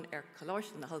uachtarán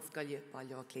Coláiste na Hallscoile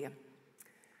Baile Lia.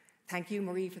 Thank you,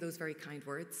 Marie, for those very kind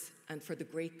words and for the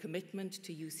great commitment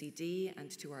to UCD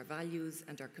and to our values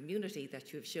and our community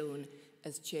that you have shown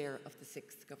as chair of the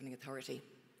 6th Governing Authority.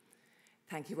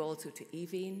 Thank you also to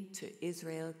Aoibhinn, to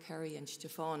Israel, Kerrie and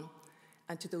Stiofán,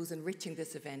 and to those enriching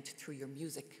this event through your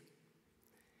music.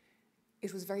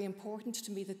 It was very important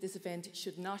to me that this event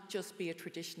should not just be a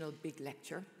traditional big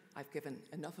lecture, I've given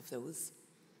enough of those,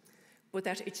 but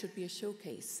that it should be a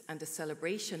showcase and a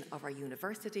celebration of our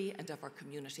university and of our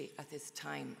community at this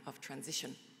time of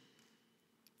transition.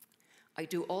 I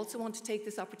do also want to take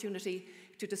this opportunity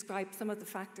to describe some of the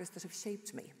factors that have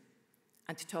shaped me,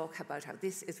 and to talk about how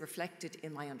this is reflected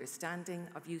in my understanding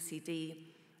of UCD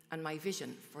and my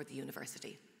vision for the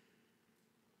university.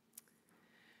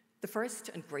 The first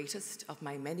and greatest of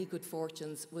my many good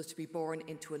fortunes was to be born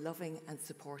into a loving and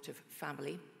supportive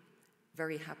family,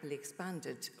 very happily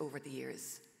expanded over the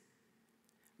years.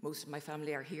 Most of my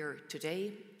family are here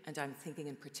today, and I'm thinking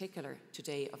in particular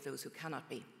today of those who cannot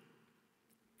be.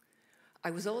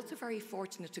 I was also very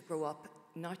fortunate to grow up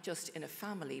not just in a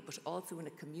family, but also in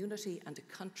a community and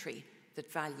a country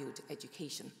that valued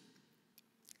education.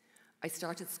 I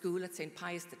started school at St.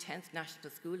 Pius X National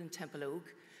School in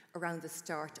Templeogue around the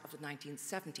start of the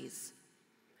 1970s.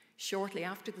 Shortly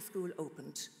after the school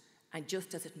opened, and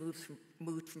just as it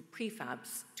moved from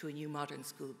prefabs to a new modern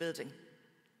school building.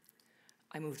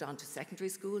 I moved on to secondary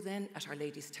school then at Our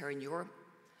Lady's Terenure,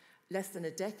 less than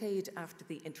a decade after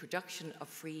the introduction of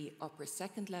free upper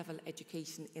second level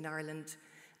education in Ireland,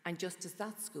 and just as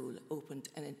that school opened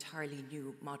an entirely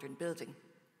new modern building.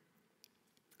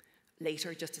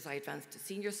 Later, just as I advanced to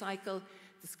senior cycle,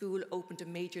 the school opened a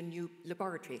major new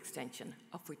laboratory extension,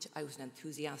 of which I was an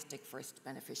enthusiastic first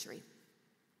beneficiary.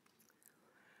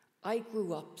 I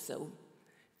grew up so,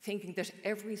 thinking that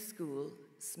every school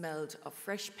smelled of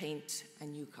fresh paint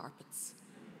and new carpets,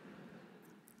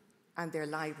 and their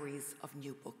libraries of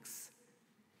new books.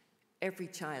 Every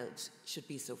child should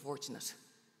be so fortunate.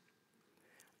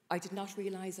 I did not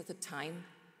realize at the time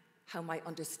how my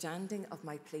understanding of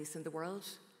my place in the world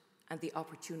and the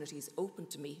opportunities open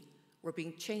to me were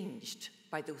being changed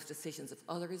by those decisions of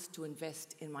others to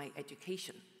invest in my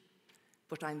education.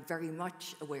 But I'm very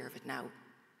much aware of it now.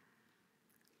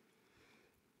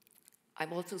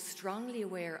 I'm also strongly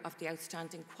aware of the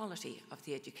outstanding quality of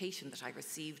the education that I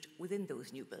received within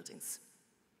those new buildings.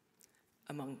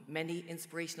 Among many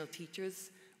inspirational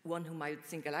teachers, one whom I would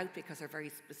single out because of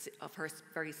her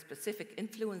very specific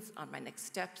influence on my next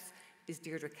steps is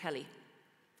Deirdre Kelly,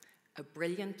 a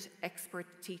brilliant expert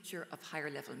teacher of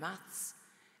higher level maths,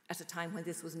 at a time when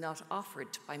this was not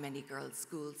offered by many girls'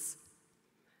 schools.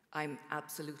 I'm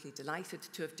absolutely delighted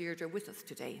to have Deirdre with us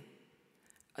today,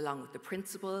 along with the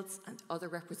principals and other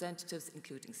representatives,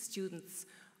 including students,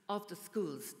 of the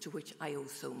schools to which I owe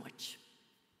so much.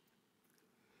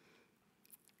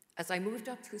 As I moved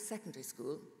up through secondary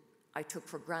school, I took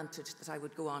for granted that I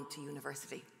would go on to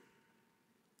university.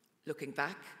 Looking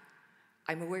back,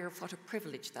 I'm aware of what a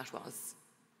privilege that was.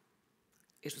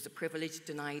 It was a privilege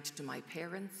denied to my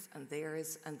parents and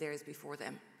theirs before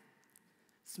them,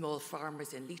 small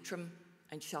farmers in Leitrim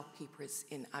and shopkeepers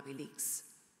in Aoibhinn.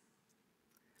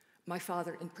 My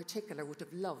father in particular would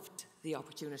have loved the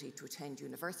opportunity to attend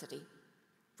university,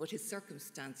 but his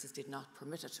circumstances did not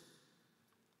permit it.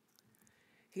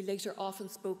 He later often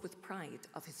spoke with pride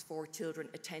of his 4 children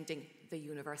attending the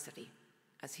university,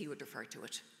 as he would refer to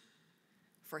it.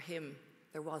 For him,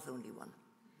 there was only one.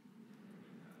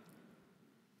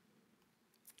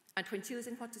 And when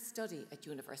choosing what to study at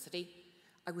university,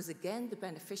 I was again the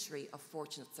beneficiary of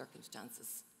fortunate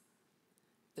circumstances.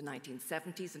 The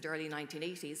 1970s and early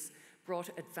 1980s brought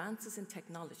advances in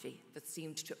technology that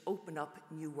seemed to open up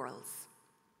new worlds.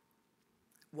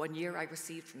 One year I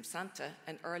received from Santa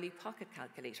an early pocket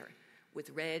calculator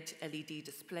with red LED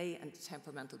display and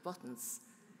temperamental buttons,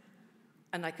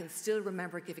 and I can still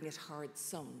remember giving it hard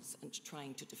sums and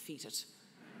trying to defeat it.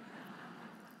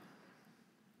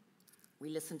 We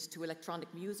listened to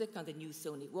electronic music on the new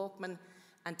Sony Walkman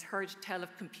and heard tell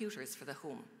of computers for the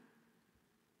home.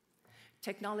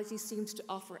 Technology seemed to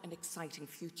offer an exciting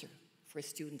future for a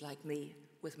student like me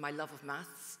with my love of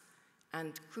maths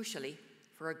and, crucially,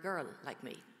 for a girl like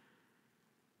me.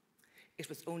 It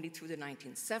was only through the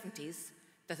 1970s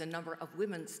that the number of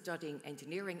women studying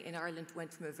engineering in Ireland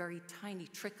went from a very tiny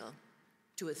trickle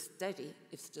to a steady,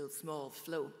 if still small,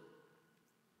 flow.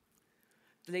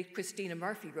 The late Christina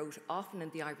Murphy wrote often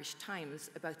in the Irish Times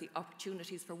about the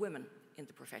opportunities for women in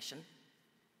the profession,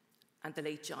 and the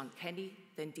late John Kenny,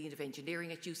 then Dean of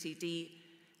Engineering at UCD,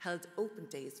 held open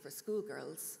days for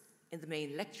schoolgirls in the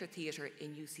main lecture theatre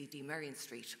in UCD Merrion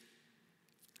Street,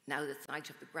 now the site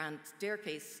of the grand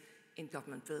staircase in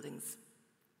government buildings.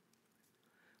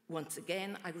 Once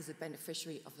again, I was a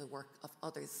beneficiary of the work of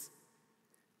others,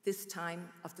 this time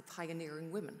of the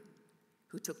pioneering women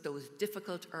who took those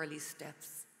difficult early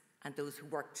steps and those who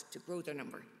worked to grow their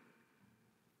number.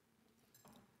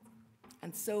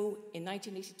 And so, in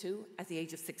 1982, at the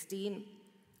age of 16,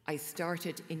 I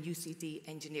started in UCD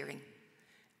engineering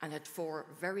and had 4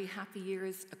 very happy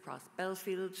years across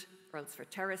Belfield, Earlsford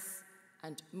Terrace,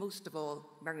 and most of all,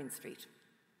 Merrion Street.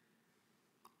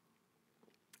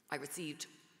 I received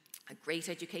a great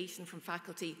education from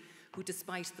faculty who,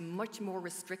 despite the much more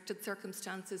restricted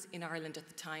circumstances in Ireland at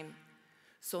the time,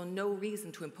 saw no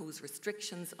reason to impose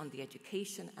restrictions on the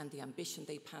education and the ambition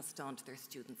they passed on to their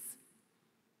students.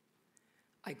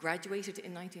 I graduated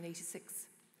in 1986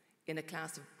 in a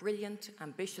class of brilliant,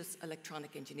 ambitious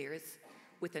electronic engineers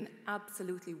with an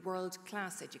absolutely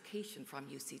world-class education from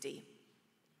UCD.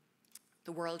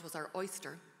 The world was our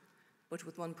oyster, but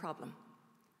with one problem.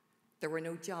 There were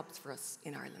no jobs for us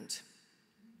in Ireland.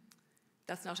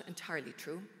 That's not entirely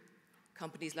true.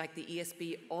 Companies like the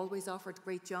ESB always offered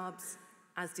great jobs,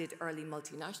 as did early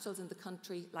multinationals in the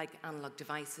country like Analog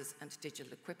Devices and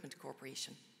Digital Equipment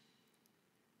Corporation.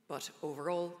 But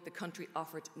overall, the country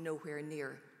offered nowhere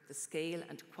near the scale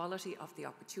and quality of the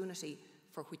opportunity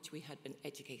for which we had been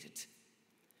educated.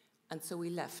 And so we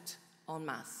left en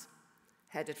masse,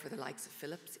 headed for the likes of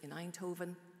Philips in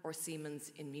Eindhoven or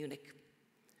Siemens in Munich,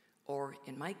 or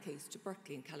in my case, to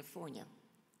Berkeley in California,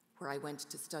 where I went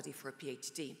to study for a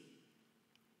PhD.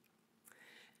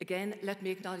 Again, let me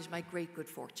acknowledge my great good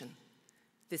fortune,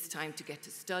 this time to get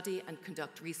to study and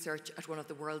conduct research at one of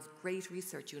the world's great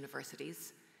research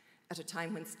universities, at a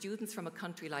time when students from a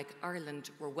country like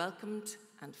Ireland were welcomed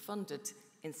and funded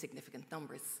in significant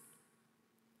numbers.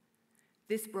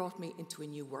 This brought me into a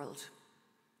new world.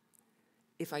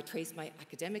 If I trace my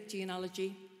academic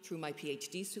genealogy through my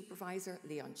PhD supervisor,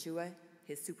 Leon Chua,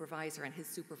 his supervisor,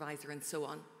 and so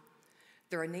on,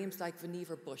 there are names like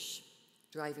Vannevar Bush,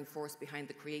 driving force behind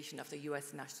the creation of the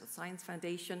US National Science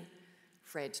Foundation,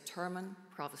 Fred Terman,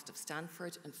 Provost of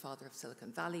Stanford and father of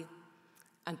Silicon Valley,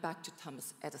 and back to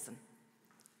Thomas Edison.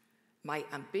 My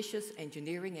ambitious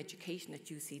engineering education at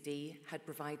UCD had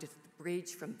provided the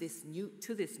bridge from this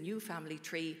new family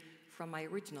tree from my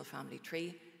original family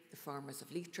tree, the farmers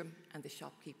of Leitrim and the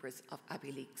shopkeepers of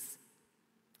Aoibhinn.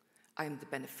 I am the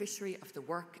beneficiary of the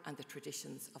work and the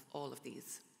traditions of all of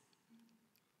these.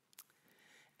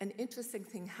 An interesting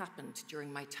thing happened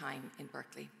during my time in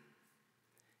Berkeley.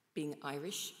 Being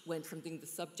Irish went from being the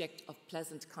subject of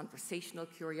pleasant conversational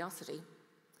curiosity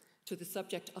to the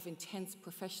subject of intense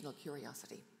professional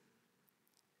curiosity.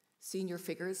 Senior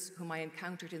figures whom I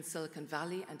encountered in Silicon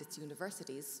Valley and its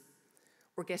universities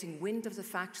were getting wind of the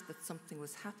fact that something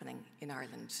was happening in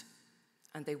Ireland,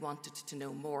 and they wanted to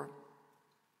know more.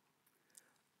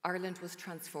 Ireland was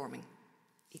transforming,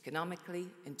 economically,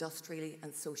 industrially,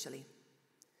 and socially,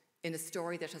 in a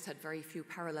story that has had very few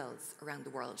parallels around the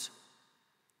world.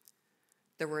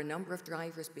 There were a number of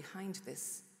drivers behind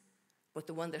this, but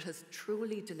the one that has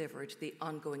truly delivered the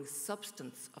ongoing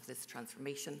substance of this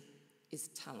transformation is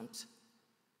talent,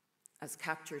 as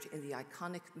captured in the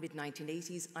iconic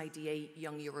mid-1980s IDA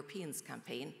Young Europeans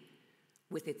campaign,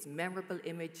 with its memorable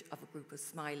image of a group of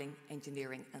smiling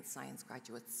engineering and science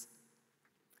graduates.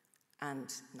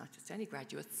 And not just any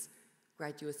graduates,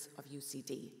 graduates of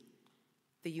UCD,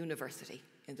 the university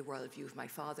in the worldview of my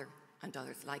father and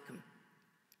others like him.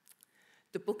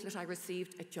 The booklet I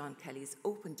received at John Kelly's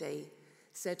Open Day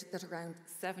said that around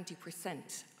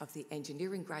 70% of the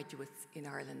engineering graduates in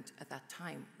Ireland at that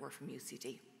time were from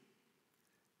UCD.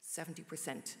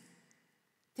 70%.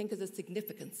 Think of the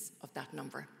significance of that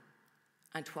number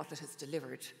and what it has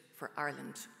delivered for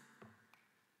Ireland.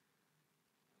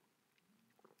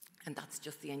 And that's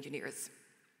just the engineers.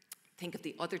 Think of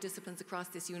the other disciplines across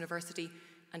this university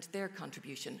and their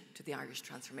contribution to the Irish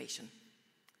transformation.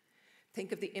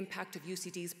 Think of the impact of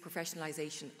UCD's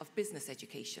professionalisation of business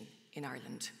education in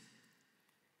Ireland.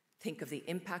 Think of the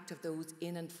impact of those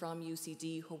in and from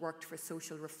UCD who worked for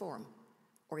social reform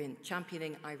or in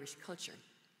championing Irish culture.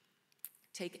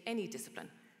 Take any discipline,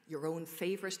 your own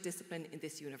favourite discipline in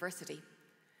this university,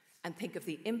 and think of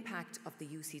the impact of the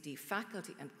UCD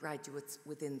faculty and graduates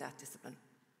within that discipline.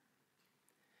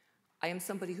 I am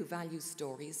somebody who values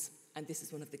stories, and this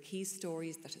is one of the key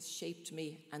stories that has shaped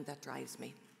me and that drives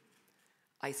me.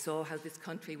 I saw how this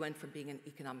country went from being an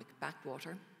economic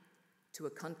backwater to a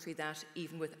country that,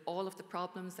 even with all of the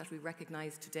problems that we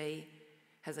recognise today,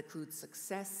 has accrued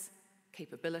success,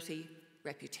 capability,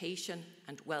 reputation,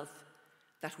 and wealth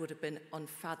that would have been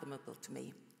unfathomable to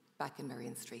me back in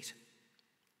Merrion Street.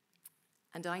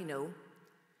 And I know,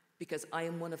 because I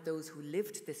am one of those who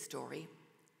lived this story,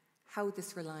 how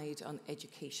this relied on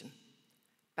education,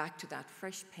 back to that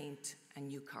fresh paint and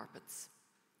new carpets,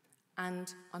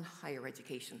 and on higher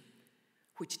education,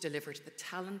 which delivered the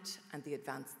talent and the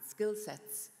advanced skill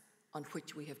sets on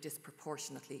which we have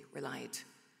disproportionately relied.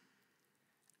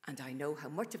 And I know how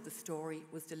much of the story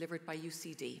was delivered by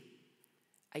UCD,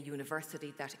 a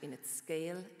university that in its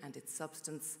scale and its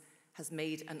substance has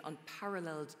made an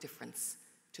unparalleled difference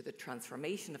to the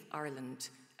transformation of Ireland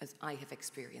as I have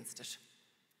experienced it.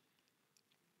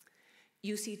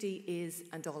 UCD is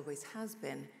and always has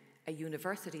been a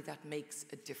university that makes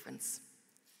a difference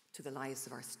to the lives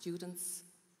of our students,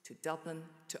 to Dublin,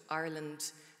 to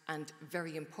Ireland, and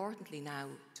very importantly now,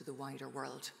 to the wider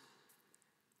world.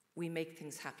 We make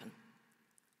things happen.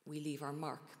 We leave our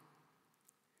mark.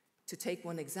 To take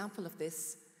one example of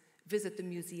this, visit the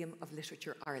Museum of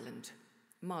Literature Ireland,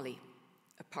 Molly,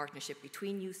 a partnership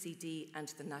between UCD and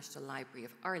the National Library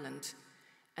of Ireland,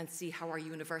 and see how our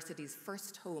university's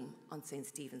first home on St.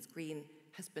 Stephen's Green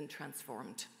has been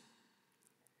transformed.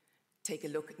 Take a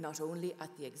look not only at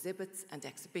the exhibits and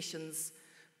exhibitions,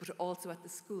 but also at the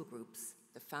school groups,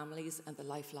 the families and the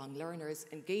lifelong learners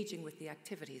engaging with the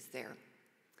activities there,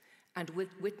 and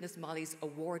witness Molly's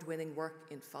award-winning work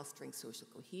in fostering social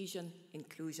cohesion,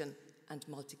 inclusion, and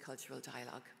multicultural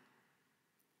dialogue.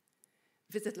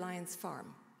 Visit Lyons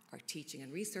Farm, our teaching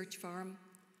and research farm,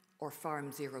 or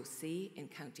Farm Zero C in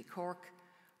County Cork,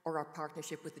 or our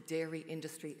partnership with the dairy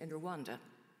industry in Rwanda,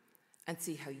 and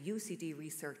see how UCD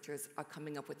researchers are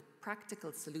coming up with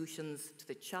practical solutions to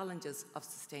the challenges of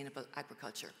sustainable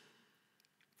agriculture.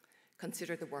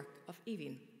 Consider the work of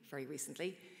Aoibhinn very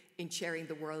recently in chairing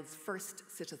the world's first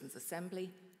Citizens'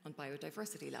 Assembly on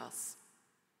biodiversity loss.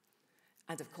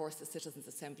 And of course, the Citizens'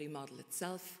 Assembly model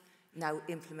itself, now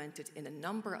implemented in a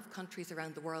number of countries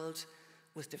around the world,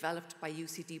 was developed by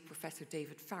UCD Professor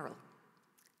David Farrell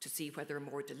to see whether a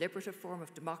more deliberative form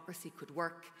of democracy could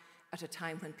work at a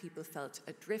time when people felt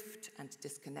adrift and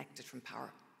disconnected from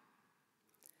power.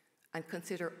 And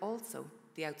consider also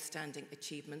the outstanding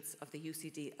achievements of the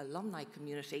UCD alumni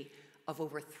community of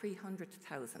over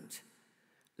 300,000,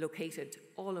 located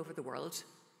all over the world,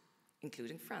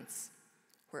 including France,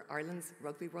 where Ireland's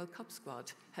Rugby World Cup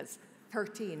squad has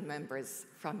 13 members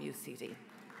from UCD.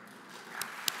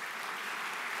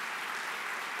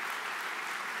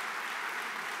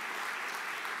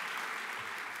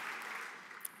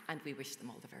 And we wish them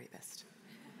all the very best.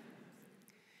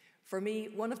 For me,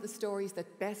 one of the stories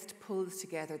that best pulls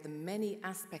together the many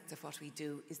aspects of what we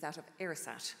do is that of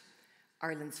AirSat,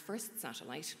 Ireland's first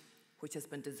satellite, which has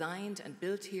been designed and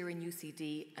built here in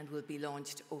UCD and will be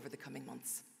launched over the coming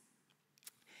months.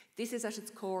 This is at its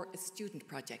core a student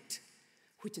project,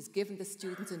 which has given the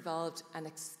students involved an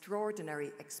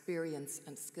extraordinary experience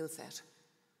and skill set.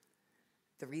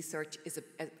 The research is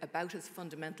about as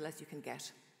fundamental as you can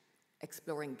get,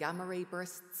 exploring gamma ray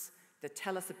bursts that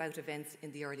tell us about events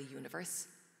in the early universe,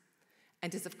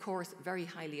 and is of course very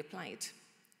highly applied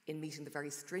in meeting the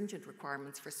very stringent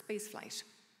requirements for spaceflight.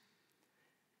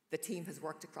 The team has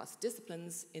worked across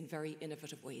disciplines in very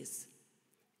innovative ways.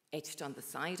 Etched on the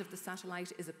side of the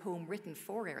satellite is a poem written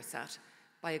for AirSat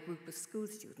by a group of school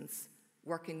students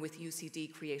working with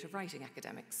UCD creative writing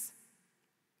academics.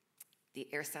 The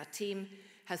AirSat team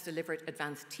has delivered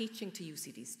advanced teaching to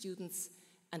UCD students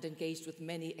and engaged with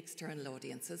many external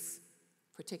audiences,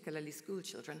 particularly school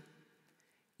children,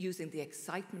 using the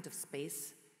excitement of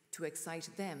space to excite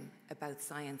them about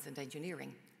science and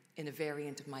engineering in a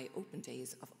variant of my open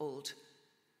days of old.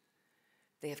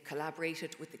 They have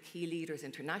collaborated with the key leaders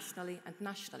internationally and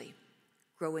nationally,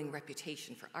 growing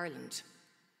reputation for Ireland.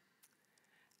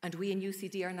 And we in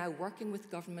UCD are now working with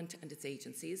government and its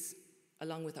agencies,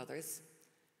 along with others,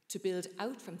 to build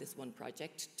out from this one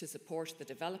project to support the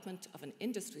development of an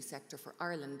industry sector for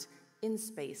Ireland in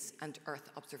space and Earth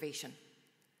observation,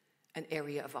 an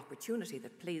area of opportunity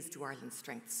that plays to Ireland's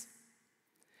strengths.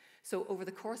 So over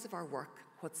the course of our work,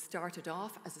 what started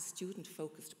off as a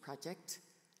student-focused project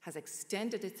has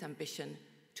extended its ambition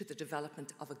to the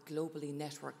development of a globally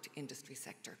networked industry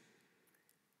sector.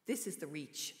 This is the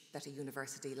reach that a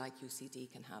university like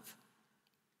UCD can have.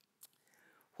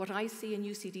 What I see in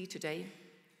UCD today,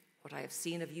 what I have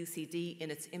seen of UCD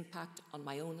in its impact on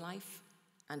my own life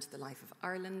and the life of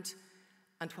Ireland,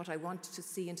 and what I want to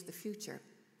see into the future,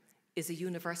 is a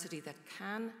university that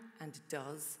can and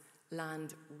does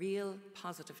land real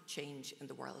positive change in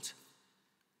the world.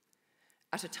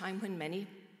 At a time when many,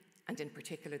 and in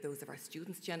particular those of our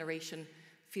students' generation,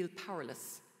 feel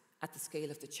powerless at the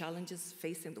scale of the challenges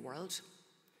facing the world,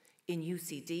 in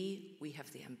UCD we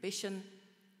have the ambition,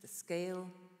 the scale,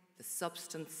 the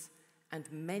substance,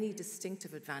 and many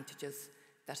distinctive advantages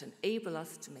that enable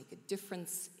us to make a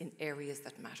difference in areas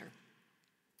that matter.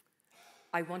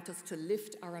 I want us to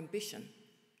lift our ambition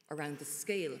around the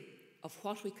scale of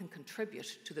what we can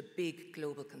contribute to the big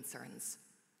global concerns,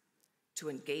 to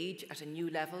engage at a new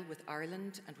level with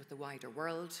Ireland and with the wider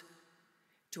world,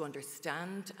 to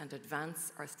understand and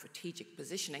advance our strategic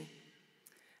positioning,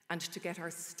 and to get our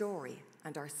story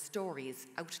and our stories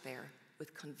out there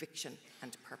with conviction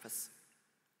and purpose.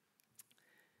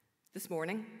 This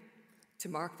morning, to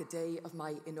mark the day of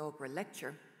my inaugural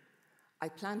lecture, I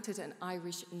planted an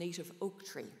Irish native oak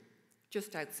tree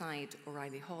just outside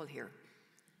O'Reilly Hall here,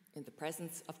 in the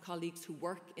presence of colleagues who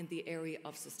work in the area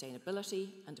of sustainability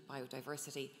and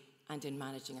biodiversity and in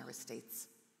managing our estates.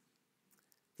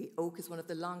 The oak is one of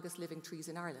the longest living trees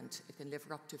in Ireland. It can live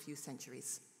for up to a few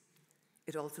centuries.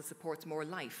 It also supports more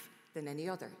life than any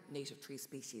other native tree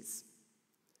species.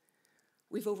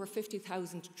 We've over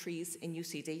 50,000 trees in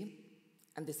UCD,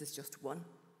 and this is just one.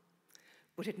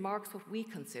 But it marks what we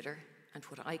consider and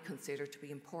what I consider to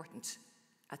be important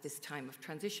at this time of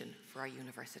transition for our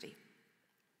university.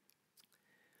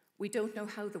 We don't know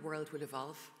how the world will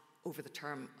evolve over the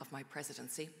term of my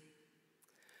presidency,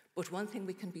 but one thing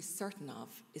we can be certain of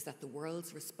is that the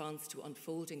world's response to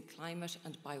unfolding climate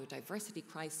and biodiversity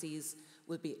crises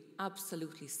will be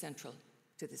absolutely central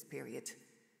to this period.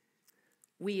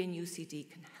 We in UCD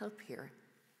can help here,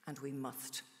 and we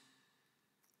must.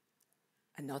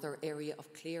 Another area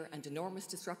of clear and enormous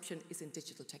disruption is in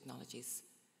digital technologies,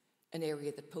 an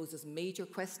area that poses major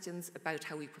questions about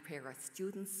how we prepare our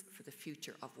students for the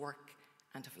future of work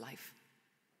and of life.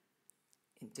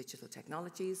 In digital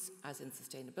technologies, as in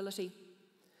sustainability,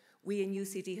 we in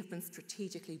UCD have been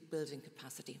strategically building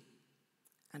capacity,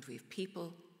 and we have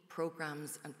people,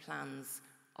 programmes and plans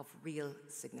of real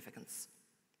significance.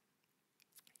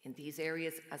 In these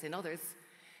areas, as in others,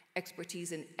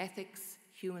 expertise in ethics,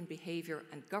 human behaviour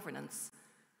and governance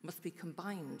must be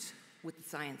combined with the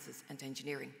sciences and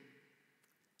engineering.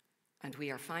 And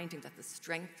we are finding that the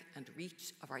strength and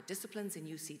reach of our disciplines in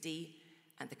UCD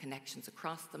and the connections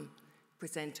across them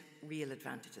present real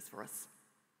advantages for us.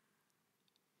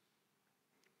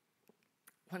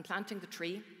 When planting the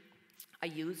tree, I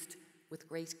used, with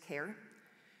great care,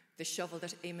 the shovel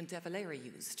that Eamon de Valera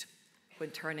used when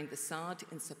turning the sod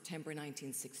in September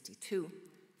 1962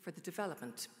 for the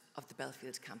development of the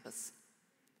Belfield campus.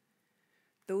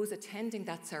 Those attending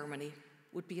that ceremony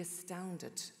would be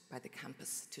astounded by the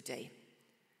campus today,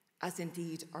 as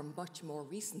indeed are much more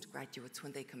recent graduates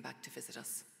when they come back to visit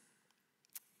us.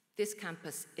 This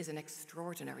campus is an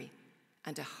extraordinary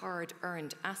and a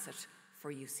hard-earned asset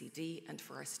for UCD and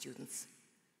for our students.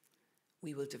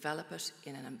 We will develop it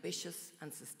in an ambitious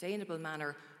and sustainable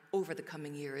manner over the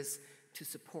coming years to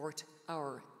support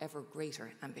our ever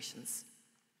greater ambitions.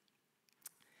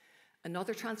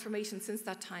 Another transformation since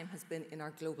that time has been in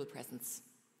our global presence.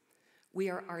 We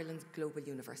are Ireland's global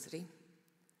university.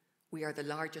 We are the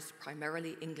largest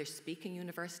primarily English-speaking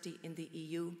university in the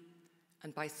EU,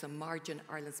 and by some margin,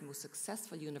 Ireland's most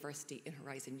successful university in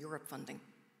Horizon Europe funding.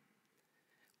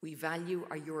 We value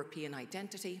our European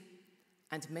identity,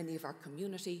 and many of our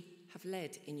community have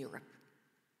led in Europe.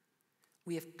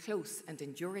 We have close and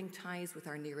enduring ties with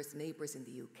our nearest neighbours in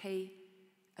the UK,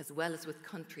 as well as with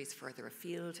countries further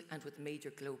afield and with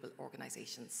major global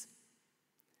organisations.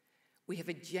 We have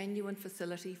a genuine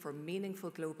facility for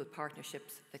meaningful global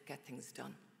partnerships that get things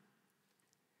done.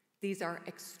 These are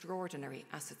extraordinary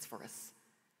assets for us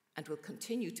and will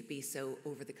continue to be so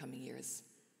over the coming years.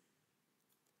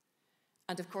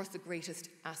 And of course, the greatest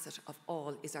asset of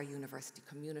all is our university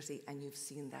community, and you've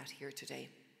seen that here today.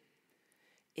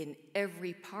 In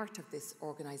every part of this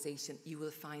organisation, you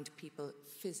will find people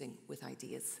fizzing with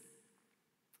ideas.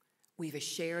 We have a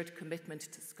shared commitment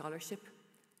to scholarship,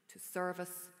 to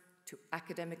service, to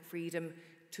academic freedom,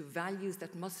 to values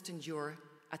that must endure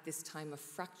at this time of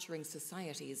fracturing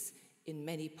societies in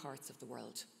many parts of the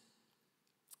world.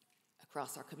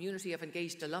 Across our community of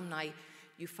engaged alumni,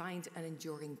 you find an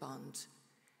enduring bond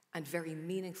and very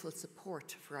meaningful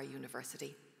support for our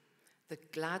university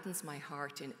that gladdens my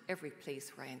heart in every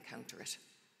place where I encounter it.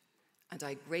 And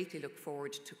I greatly look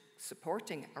forward to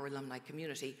supporting our alumni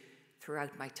community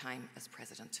throughout my time as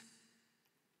president.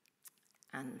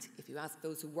 And if you ask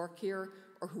those who work here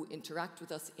or who interact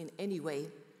with us in any way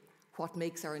what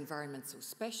makes our environment so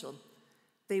special,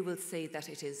 they will say that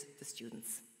it is the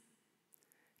students.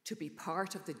 To be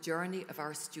part of the journey of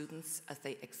our students as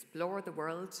they explore the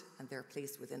world and their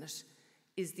place within it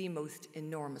is the most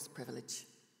enormous privilege.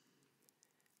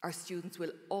 Our students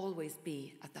will always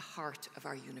be at the heart of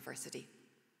our university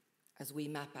as we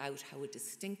map out how a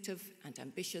distinctive and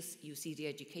ambitious UCD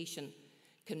education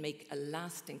can make a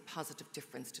lasting positive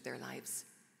difference to their lives.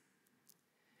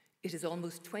 It is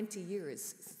almost 20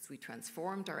 years since we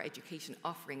transformed our education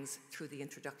offerings through the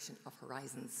introduction of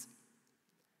Horizons.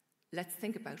 Let's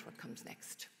think about what comes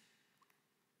next.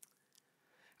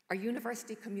 Our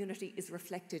university community is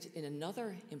reflected in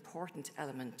another important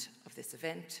element of this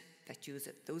event that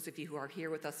those of you who are here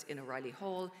with us in O'Reilly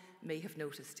Hall may have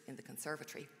noticed in the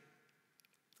conservatory.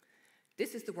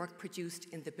 This is the work produced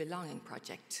in the Belonging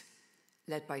Project,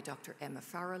 led by Dr. Emma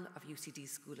Farrell of UCD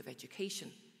School of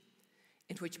Education,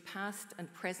 in which past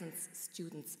and present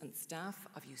students and staff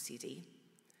of UCD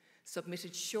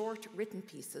submitted short written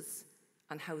pieces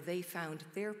on how they found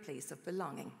their place of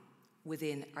belonging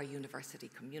within our university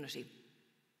community.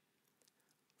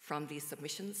 From these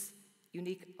submissions,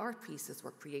 unique art pieces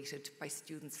were created by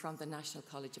students from the National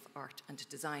College of Art and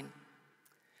Design,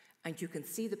 and you can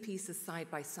see the pieces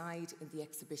side by side in the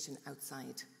exhibition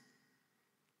outside.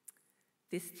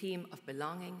 This theme of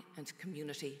belonging and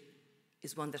community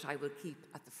is one that I will keep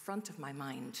at the front of my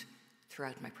mind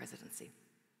throughout my presidency.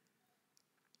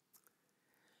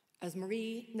 As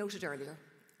Marie noted earlier,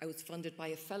 I was funded by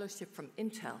a fellowship from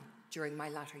Intel during my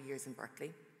latter years in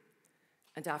Berkeley,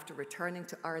 and after returning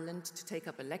to Ireland to take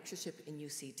up a lectureship in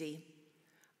UCD,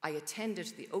 I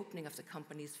attended the opening of the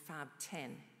company's Fab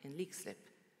 10 in Leixlip,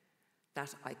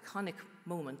 that iconic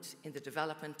moment in the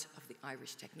development of the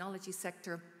Irish technology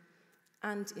sector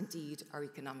and indeed our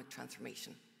economic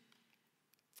transformation.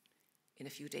 In a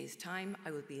few days' time,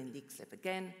 I will be in Leixlip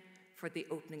again for the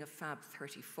opening of Fab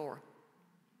 34.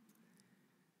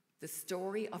 The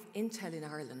story of Intel in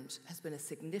Ireland has been a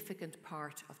significant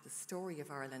part of the story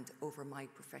of Ireland over my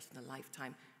professional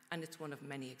lifetime, and it's one of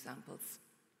many examples.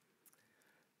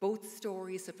 Both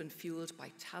stories have been fueled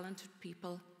by talented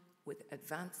people with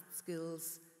advanced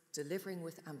skills, delivering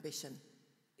with ambition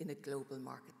in a global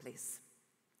marketplace.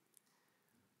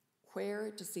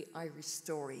 Where does the Irish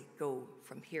story go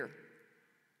from here?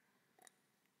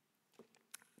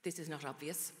 This is not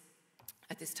obvious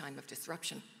at this time of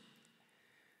disruption.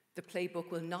 The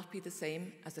playbook will not be the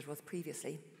same as it was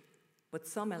previously, but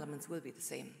some elements will be the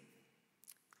same.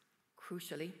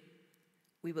 Crucially,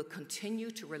 we will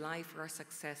continue to rely for our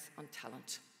success on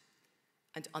talent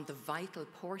and on the vital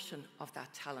portion of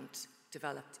that talent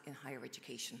developed in higher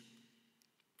education.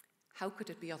 How could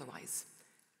it be otherwise,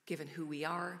 given who we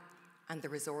are and the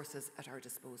resources at our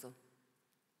disposal?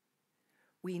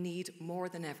 We need more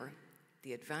than ever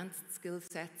the advanced skill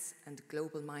sets and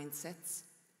global mindsets,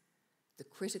 the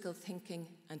critical thinking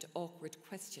and awkward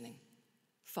questioning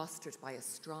fostered by a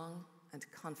strong and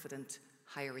confident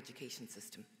higher education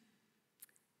system.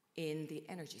 In the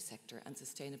energy sector and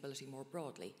sustainability more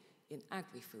broadly, in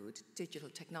agri-food, digital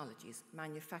technologies,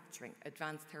 manufacturing,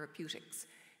 advanced therapeutics,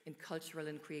 in cultural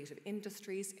and creative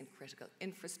industries, in critical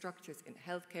infrastructures, in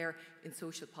healthcare, in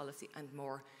social policy and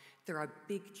more, there are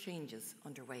big changes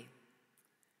underway.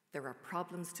 There are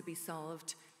problems to be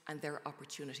solved and there are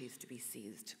opportunities to be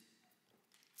seized.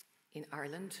 In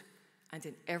Ireland and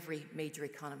in every major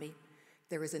economy,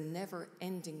 there is a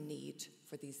never-ending need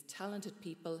for these talented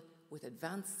people with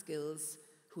advanced skills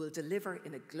who will deliver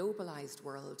in a globalised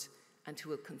world and who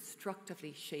will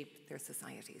constructively shape their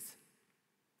societies.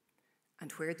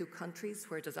 And where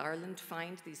does Ireland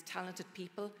find these talented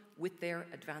people with their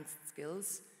advanced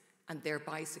skills and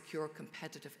thereby secure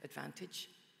competitive advantage?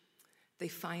 They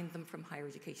find them from higher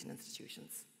education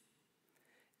institutions.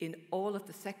 In all of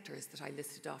the sectors that I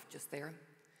listed off just there,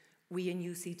 we in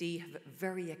UCD have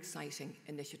very exciting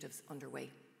initiatives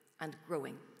underway and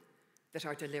growing that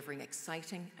are delivering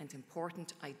exciting and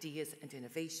important ideas and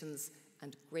innovations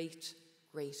and great,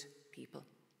 great people.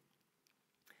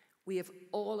 We have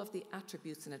all of the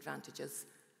attributes and advantages,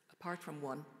 apart from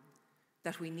one,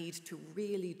 that we need to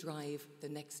really drive the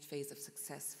next phase of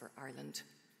success for Ireland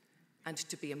and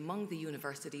to be among the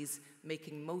universities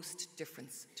making most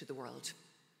difference to the world,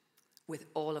 with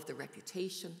all of the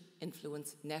reputation,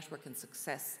 influence, network and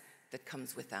success that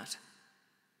comes with that.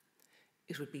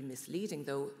 It would be misleading,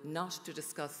 though, not to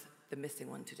discuss the missing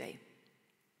one today.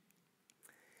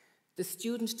 The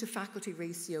student-to-faculty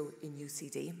ratio in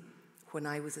UCD, when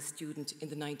I was a student in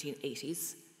the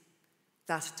 1980s,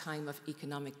 that time of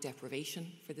economic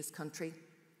deprivation for this country,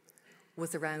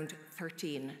 was around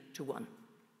 13 to 1.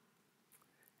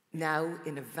 Now,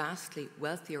 in a vastly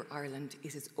wealthier Ireland,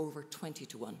 it is over 20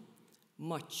 to 1.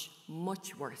 Much,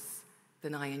 much worse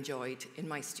than I enjoyed in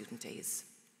my student days.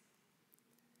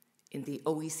 In the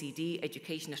OECD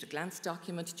Education at a Glance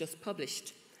document just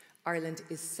published, Ireland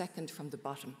is second from the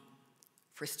bottom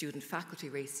for student-faculty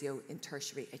ratio in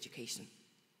tertiary education.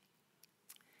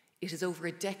 It is over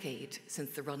a decade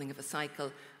since the running of a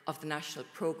cycle of the National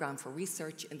Programme for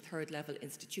Research in third-level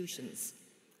institutions,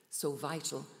 so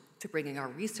vital to bringing our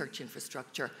research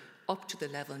infrastructure up to the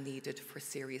level needed for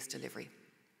serious delivery.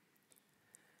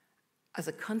 As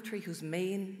a country whose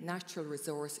main natural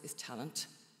resource is talent,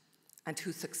 and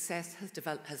whose success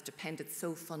has depended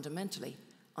so fundamentally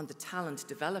on the talent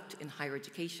developed in higher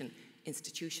education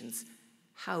institutions,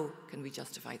 how can we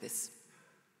justify this?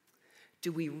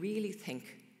 Do we really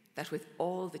think that with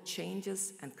all the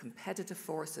changes and competitive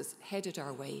forces headed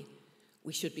our way,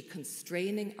 we should be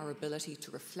constraining our ability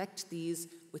to reflect these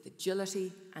with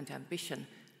agility and ambition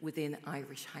within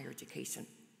Irish higher education?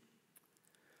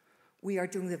 We are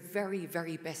doing the very,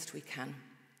 very best we can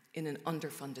in an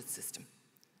underfunded system.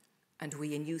 And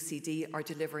we in UCD are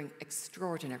delivering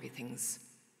extraordinary things,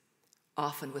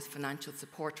 often with financial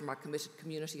support from our committed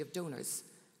community of donors,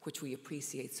 which we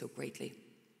appreciate so greatly.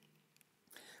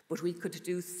 But we could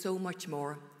do so much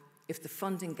more if the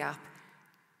funding gap,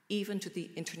 even to the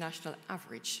international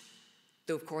average,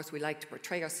 though of course we like to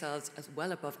portray ourselves as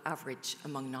well above average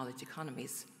among knowledge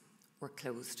economies, were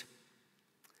closed.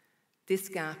 This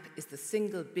gap is the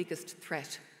single biggest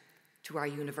threat to our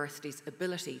university's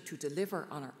ability to deliver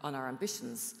on our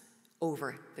ambitions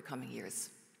over the coming years.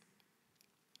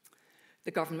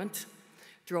 The government,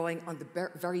 drawing on the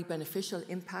very beneficial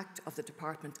impact of the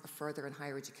Department of Further and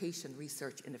Higher Education,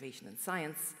 Research, Innovation and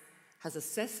Science, has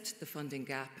assessed the funding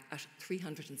gap at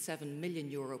 €307 million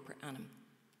per annum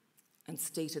and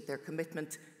stated their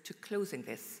commitment to closing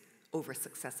this over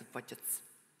successive budgets.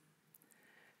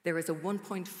 There is a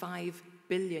 €1.5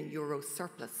 billion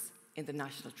surplus in the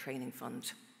National Training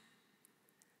Fund.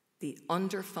 The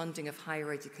underfunding of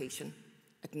higher education,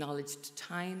 acknowledged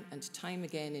time and time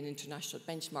again in international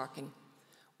benchmarking,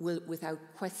 will without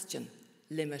question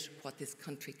limit what this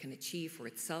country can achieve for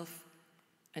itself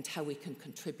and how we can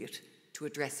contribute to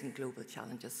addressing global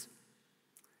challenges.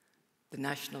 The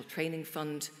National Training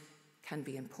Fund can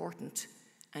be important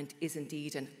and is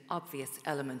indeed an obvious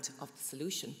element of the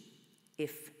solution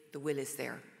if the will is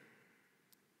there.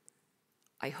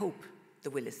 I hope the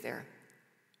will is there.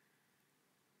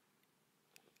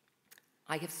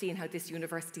 I have seen how this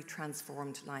university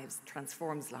transforms lives.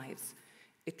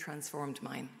 It transformed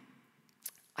mine.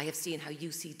 I have seen how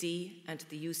UCD and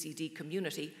the UCD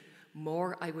community,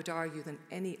 more I would argue than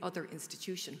any other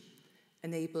institution,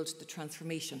 enabled the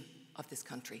transformation of this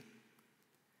country.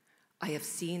 I have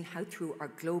seen how through our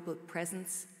global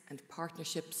presence and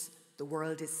partnerships, the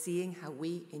world is seeing how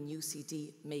we in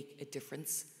UCD make a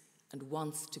difference and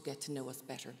wants to get to know us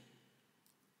better.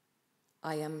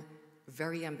 I am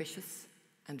very ambitious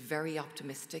and very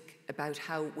optimistic about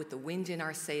how, with the wind in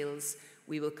our sails,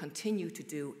 we will continue to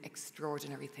do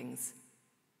extraordinary things.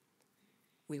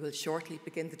 We will shortly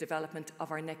begin the development of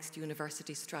our next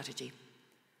university strategy,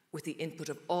 with the input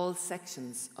of all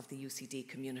sections of the UCD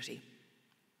community.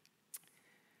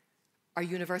 Our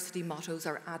university mottos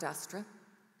are Ad Astra,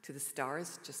 to the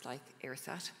stars, just like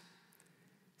AirSat,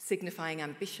 signifying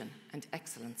ambition and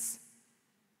excellence,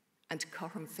 and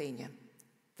Coram Féine,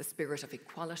 the spirit of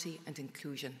equality and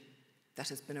inclusion that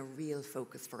has been a real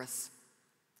focus for us.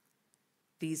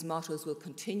 These mottos will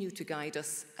continue to guide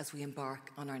us as we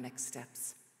embark on our next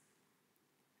steps.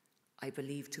 I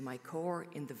believe to my core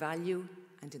in the value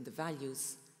and in the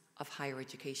values of higher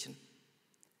education.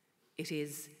 It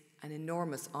is an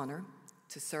enormous honour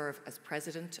to serve as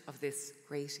president of this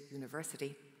great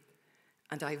university,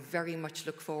 and I very much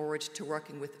look forward to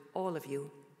working with all of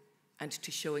you and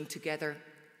to showing together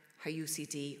how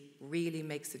UCD really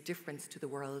makes a difference to the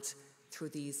world through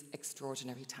these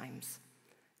extraordinary times.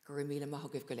 Gur míle maith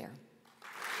agaibh go léir.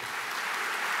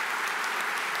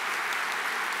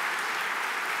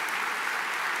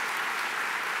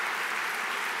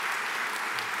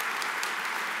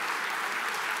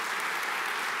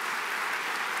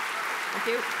 Thank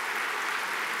you.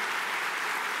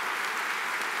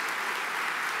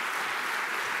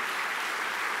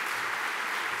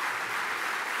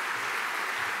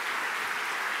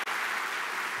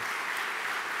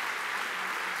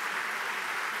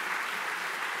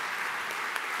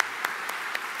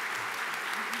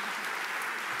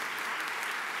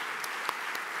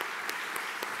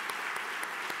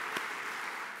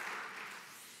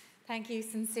 Thank you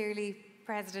sincerely,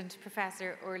 President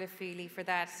Professor Orla Feely, for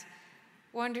that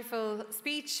wonderful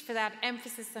speech, for that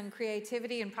emphasis on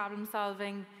creativity and problem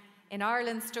solving in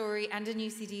Ireland's story and in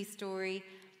UCD's story.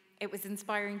 It was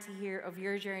inspiring to hear of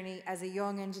your journey as a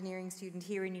young engineering student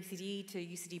here in UCD to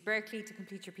UCD Berkeley to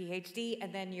complete your PhD,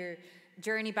 and then your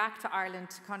journey back to Ireland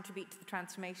to contribute to the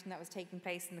transformation that was taking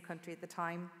place in the country at the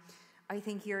time. I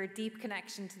think your deep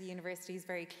connection to the university is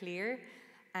very clear,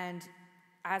 and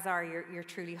as are your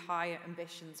truly high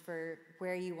ambitions for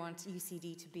where you want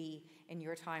UCD to be in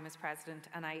your time as president.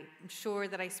 And I'm sure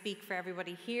that I speak for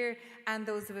everybody here and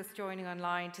those of us joining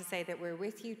online to say that we're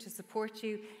with you, to support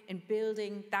you in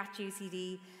building that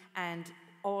UCD, and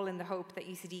all in the hope that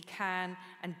UCD can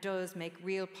and does make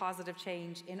real positive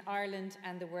change in Ireland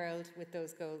and the world with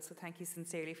those goals. So thank you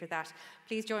sincerely for that.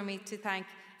 Please join me to thank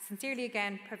sincerely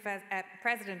again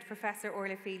President Professor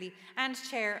Orla Feely and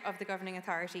Chair of the Governing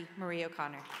Authority, Marie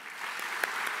O'Connor.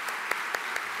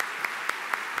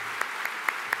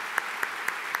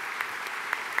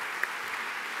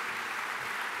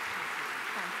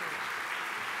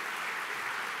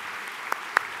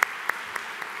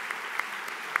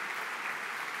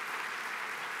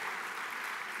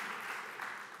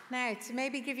 Now, to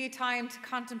maybe give you time to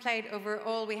contemplate over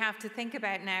all we have to think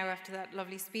about now after that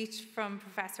lovely speech from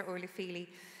Professor Orla Feely,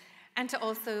 and to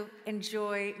also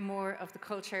enjoy more of the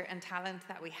culture and talent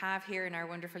that we have here in our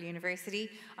wonderful university,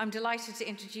 I'm delighted to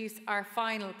introduce our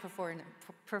final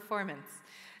performance.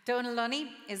 Donal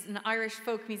Lunny is an Irish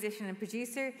folk musician and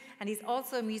producer, and he's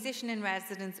also a musician in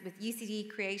residence with UCD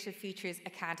Creative Futures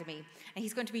Academy. And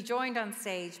he's going to be joined on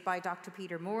stage by Dr.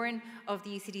 Peter Moran of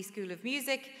the UCD School of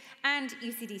Music, and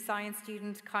UCD Science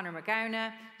student Conor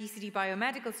McGowan, UCD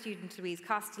Biomedical student Louise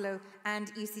Costello,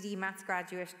 and UCD Maths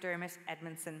graduate Dermot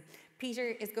Edmondson. Peter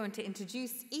is going to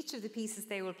introduce each of the pieces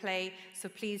they will play, so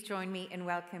please join me in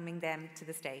welcoming them to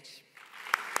the stage.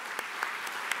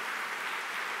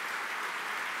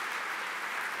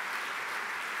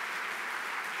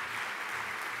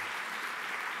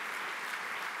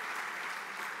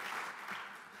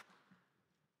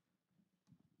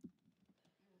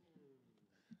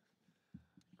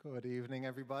 Good evening,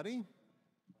 everybody.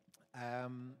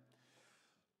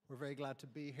 We're very glad to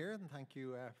be here, and thank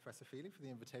you, Professor Feely, for the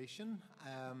invitation.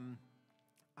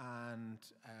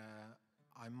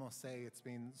 I must say it's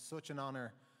been such an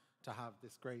honour to have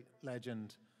this great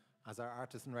legend as our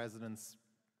artist in residence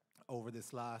over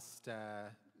this last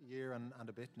year and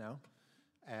a bit now.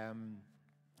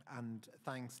 And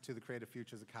thanks to the Creative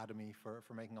Futures Academy for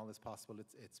making all this possible.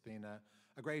 It's been a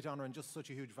great honour and just such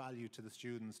a huge value to the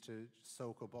students to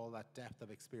soak up all that depth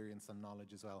of experience and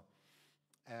knowledge as well.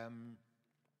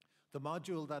 The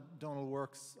module that Donal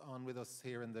works on with us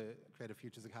here in the Creative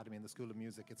Futures Academy in the School of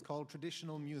Music, it's called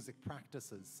Traditional Music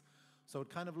Practices. So it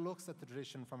kind of looks at the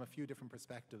tradition from a few different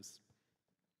perspectives.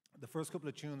 The first couple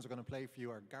of tunes we're going to play for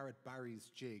you are Garrett Barry's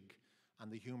Jig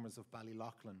and the Humours of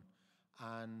Ballyloughlin.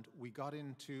 And we got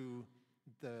into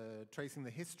tracing the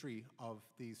history of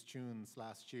these tunes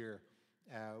last year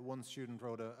One student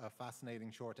wrote a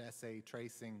fascinating short essay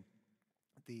tracing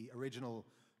the original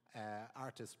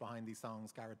artist behind these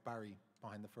songs, Garrett Barry,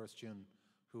 behind the first tune,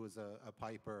 who was a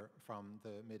piper from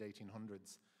the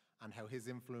mid-1800s, and how his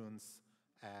influence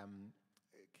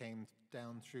came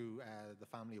down through the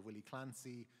family of Willie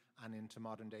Clancy and into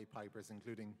modern-day pipers,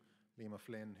 including Liam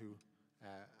O'Flynn, who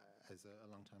is a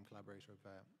long-time collaborator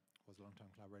was a long-time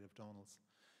collaborator of Donal's.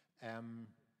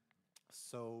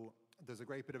 So there's a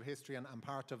great bit of history, and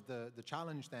part of the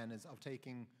challenge then is of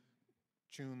taking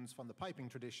tunes from the piping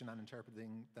tradition and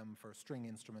interpreting them for string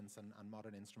instruments and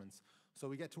modern instruments. So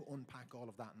we get to unpack all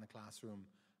of that in the classroom,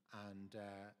 and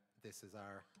this is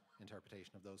our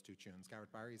interpretation of those two tunes,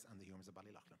 Garrett Barry's and the Humours of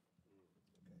Ballylaughlan.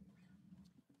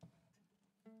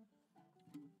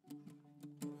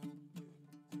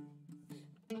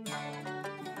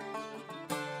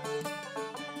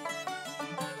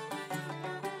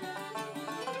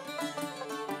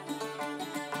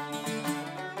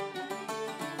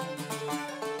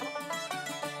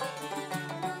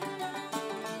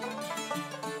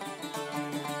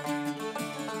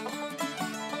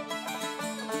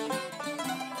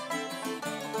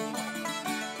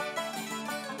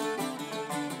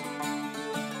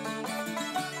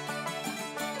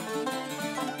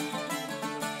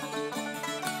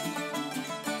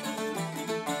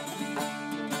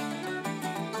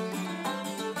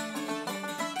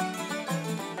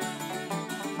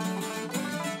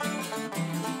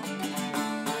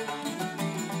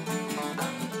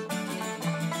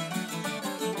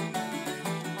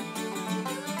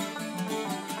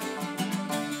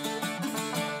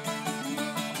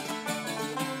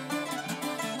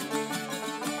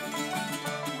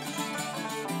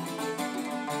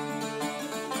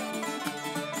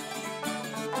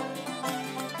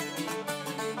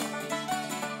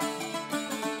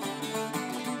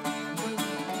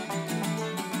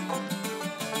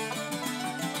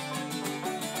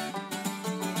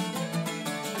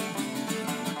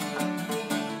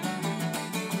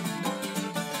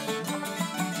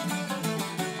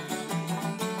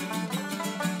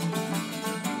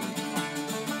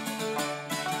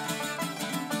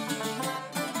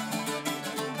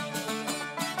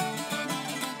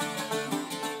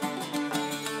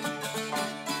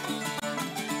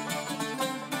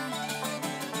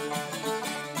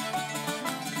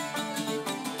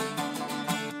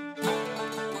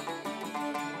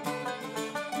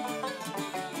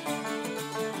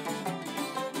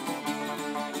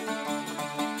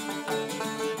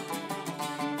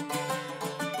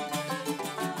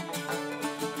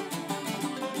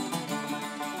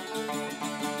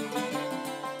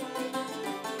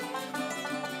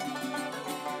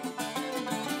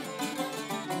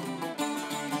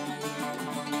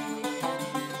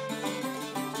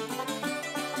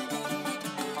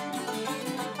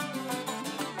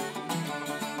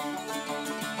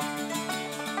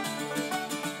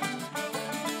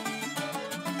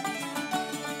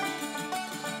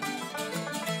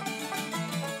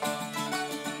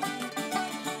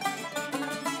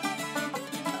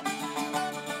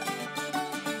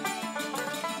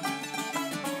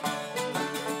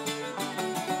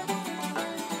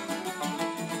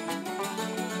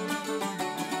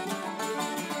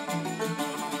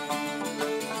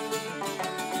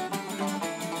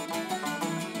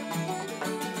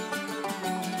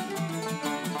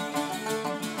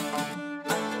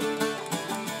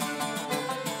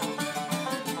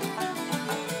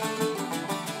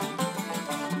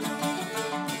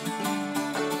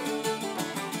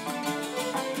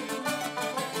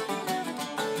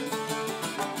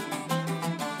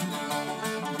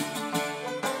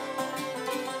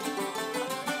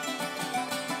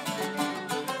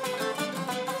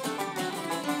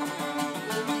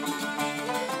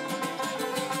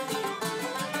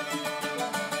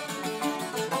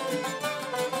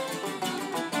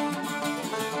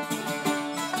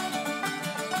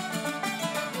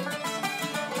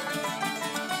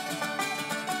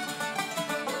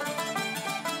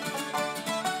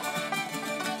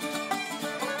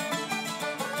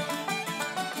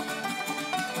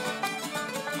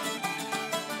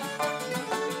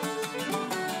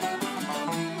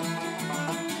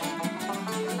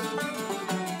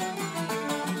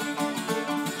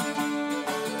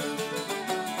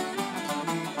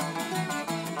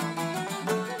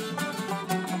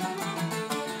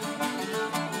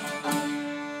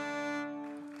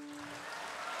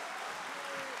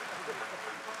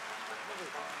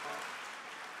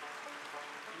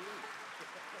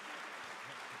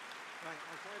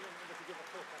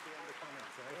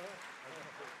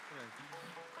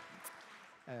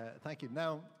 Thank you.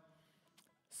 Now,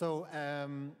 so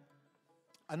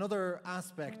Another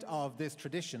aspect of this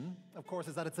tradition, of course,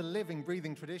 is that it's a living,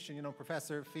 breathing tradition. You know,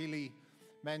 Professor Feely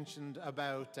mentioned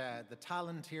about the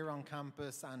talent here on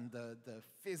campus and the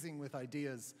fizzing with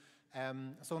ideas.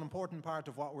 So an important part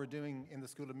of what we're doing in the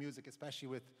School of Music, especially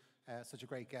with such a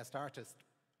great guest artist,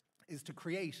 is to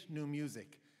create new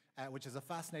music, which is a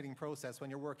fascinating process when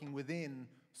you're working within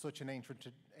such an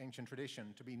ancient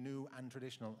tradition, to be new and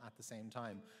traditional at the same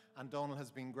time. And Donal has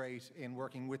been great in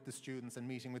working with the students and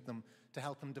meeting with them to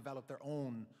help them develop their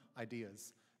own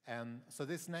ideas. So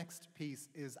this next piece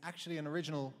is actually an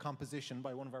original composition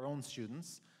by one of our own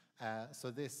students.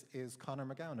 So this is Conor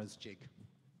McGowan's jig.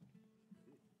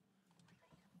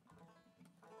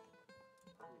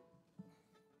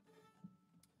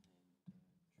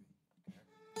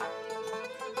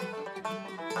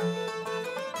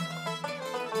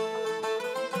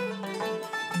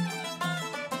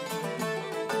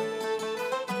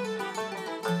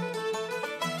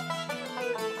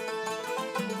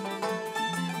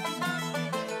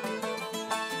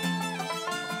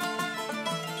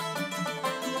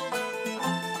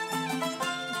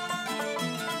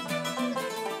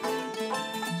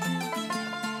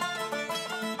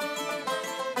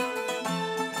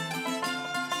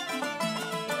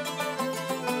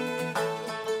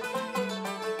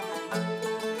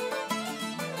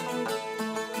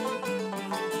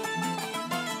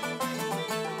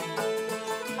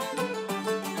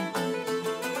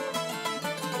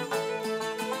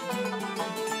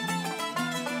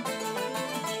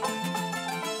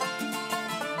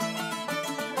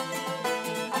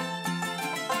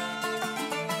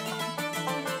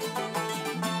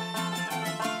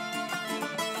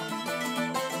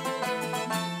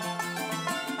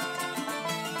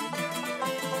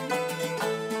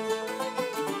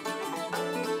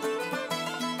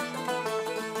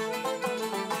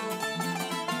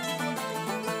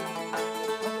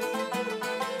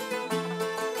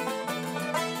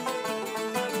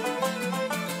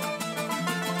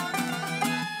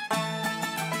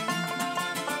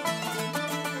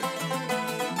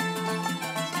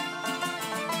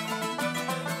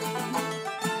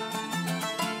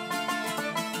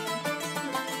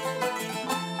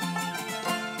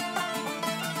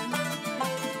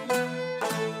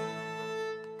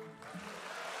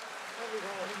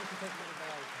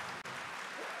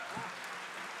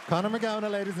 Conor McGowan,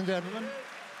 ladies and gentlemen.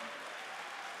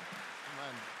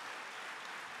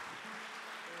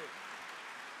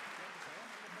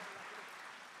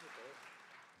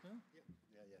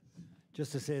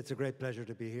 Just to say it's a great pleasure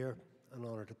to be here, an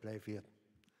honour to play for you.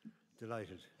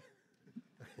 Delighted.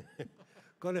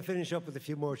 Going to finish up with a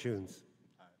few more tunes.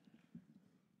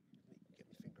 Get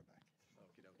my finger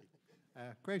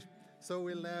back. Great. So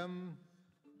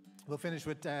we'll finish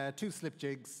with two slip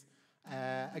jigs.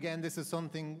 Again, this is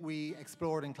something we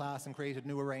explored in class and created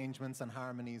new arrangements and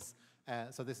harmonies.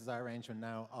 So this is our arrangement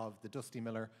now of the Dusty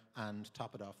Miller and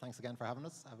Top It Off. Thanks again for having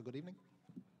us. Have a good evening.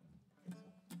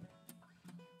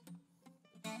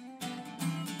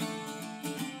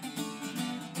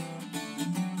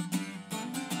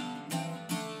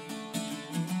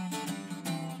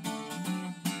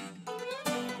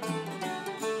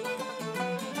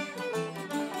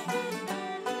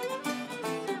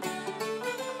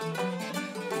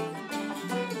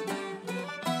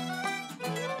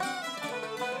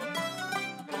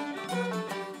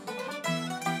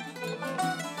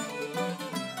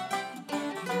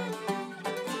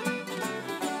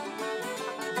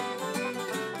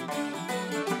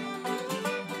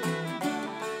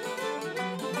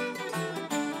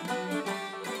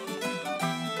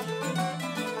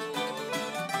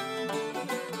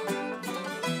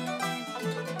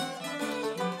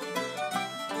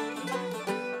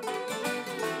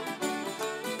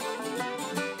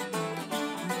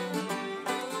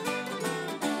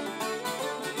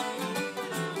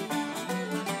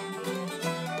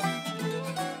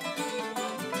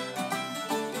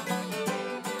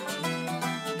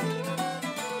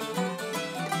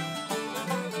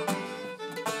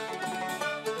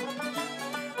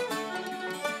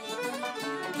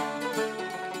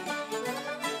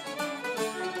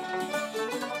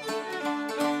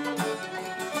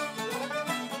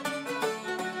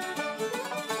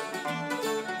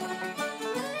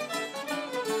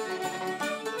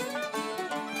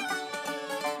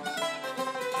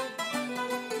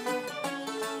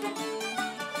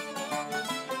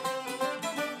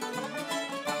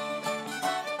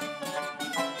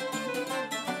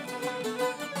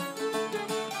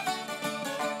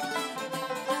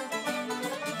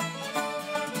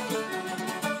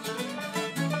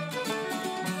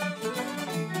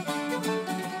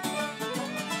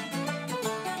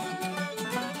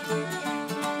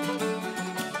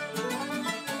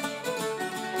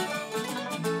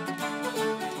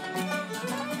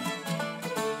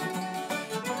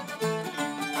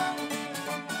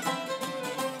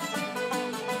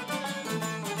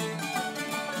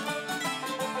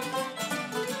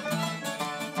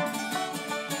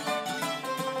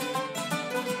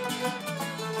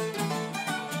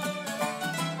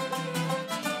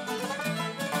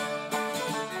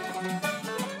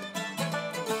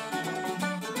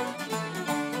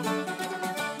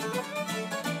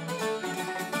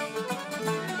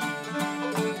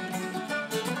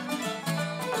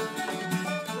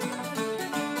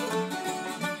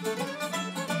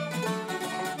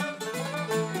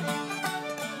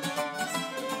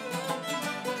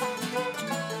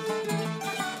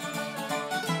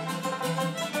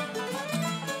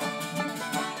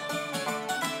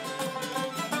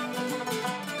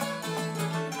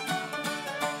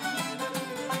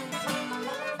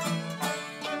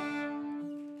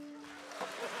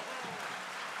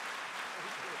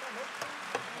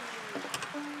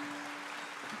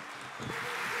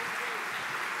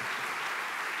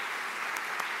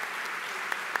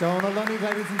 Donal, Lunny,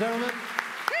 ladies and gentlemen.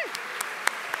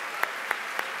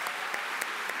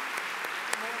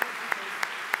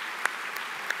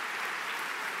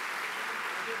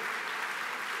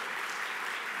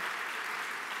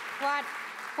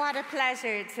 What a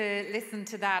pleasure to listen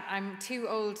to that. I'm too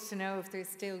old to know if there's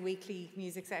still weekly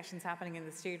music sessions happening in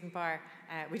the student bar.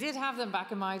 We did have them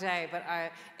back in my day, but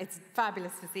it's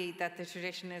fabulous to see that the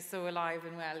tradition is so alive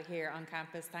and well here on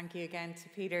campus. Thank you again to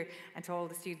Peter and to all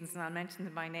the students, and I'll mention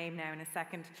them by name now in a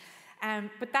second.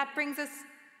 But that brings us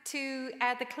to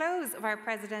the close of our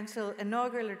presidential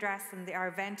inaugural address and our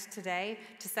event today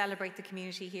to celebrate the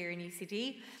community here in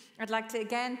UCD. I'd like to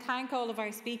again thank all of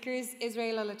our speakers,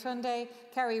 Olatunde,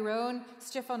 Kerrie, Rowen,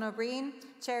 Stiofán Briain,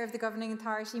 Chair of the Governing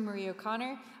Authority, Marie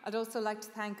O'Connor. I'd also like to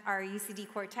thank our UCD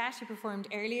quartet who performed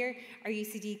earlier, our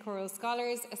UCD choral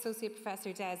scholars, Associate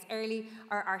Professor Des Early,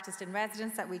 our artist in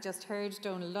residence that we just heard,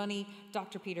 Donal Lunny,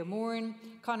 Dr. Peter Moran,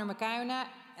 Conor McGowan.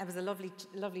 That was a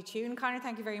lovely tune, Conor,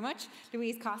 thank you very much.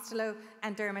 Louise Costello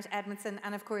and Dermot Edmondson,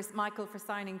 and of course Michael for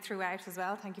signing throughout as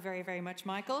well. Thank you very, very much,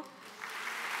 Michael.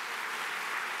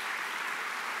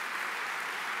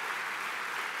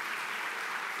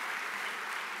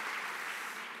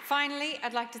 Finally,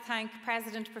 I'd like to thank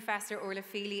President Professor Orla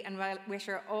and wish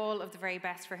her all of the very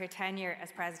best for her tenure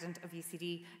as President of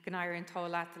UCD. Gnair and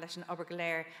Tola, Leishan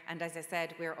Obergalair, and as I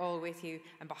said, we're all with you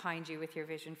and behind you with your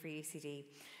vision for UCD.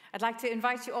 I'd like to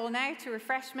invite you all now to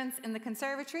refreshments in the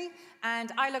conservatory,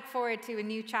 and I look forward to a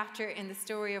new chapter in the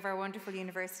story of our wonderful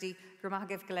university.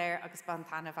 Grumagav Galair agus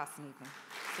Bantana Vasanigman.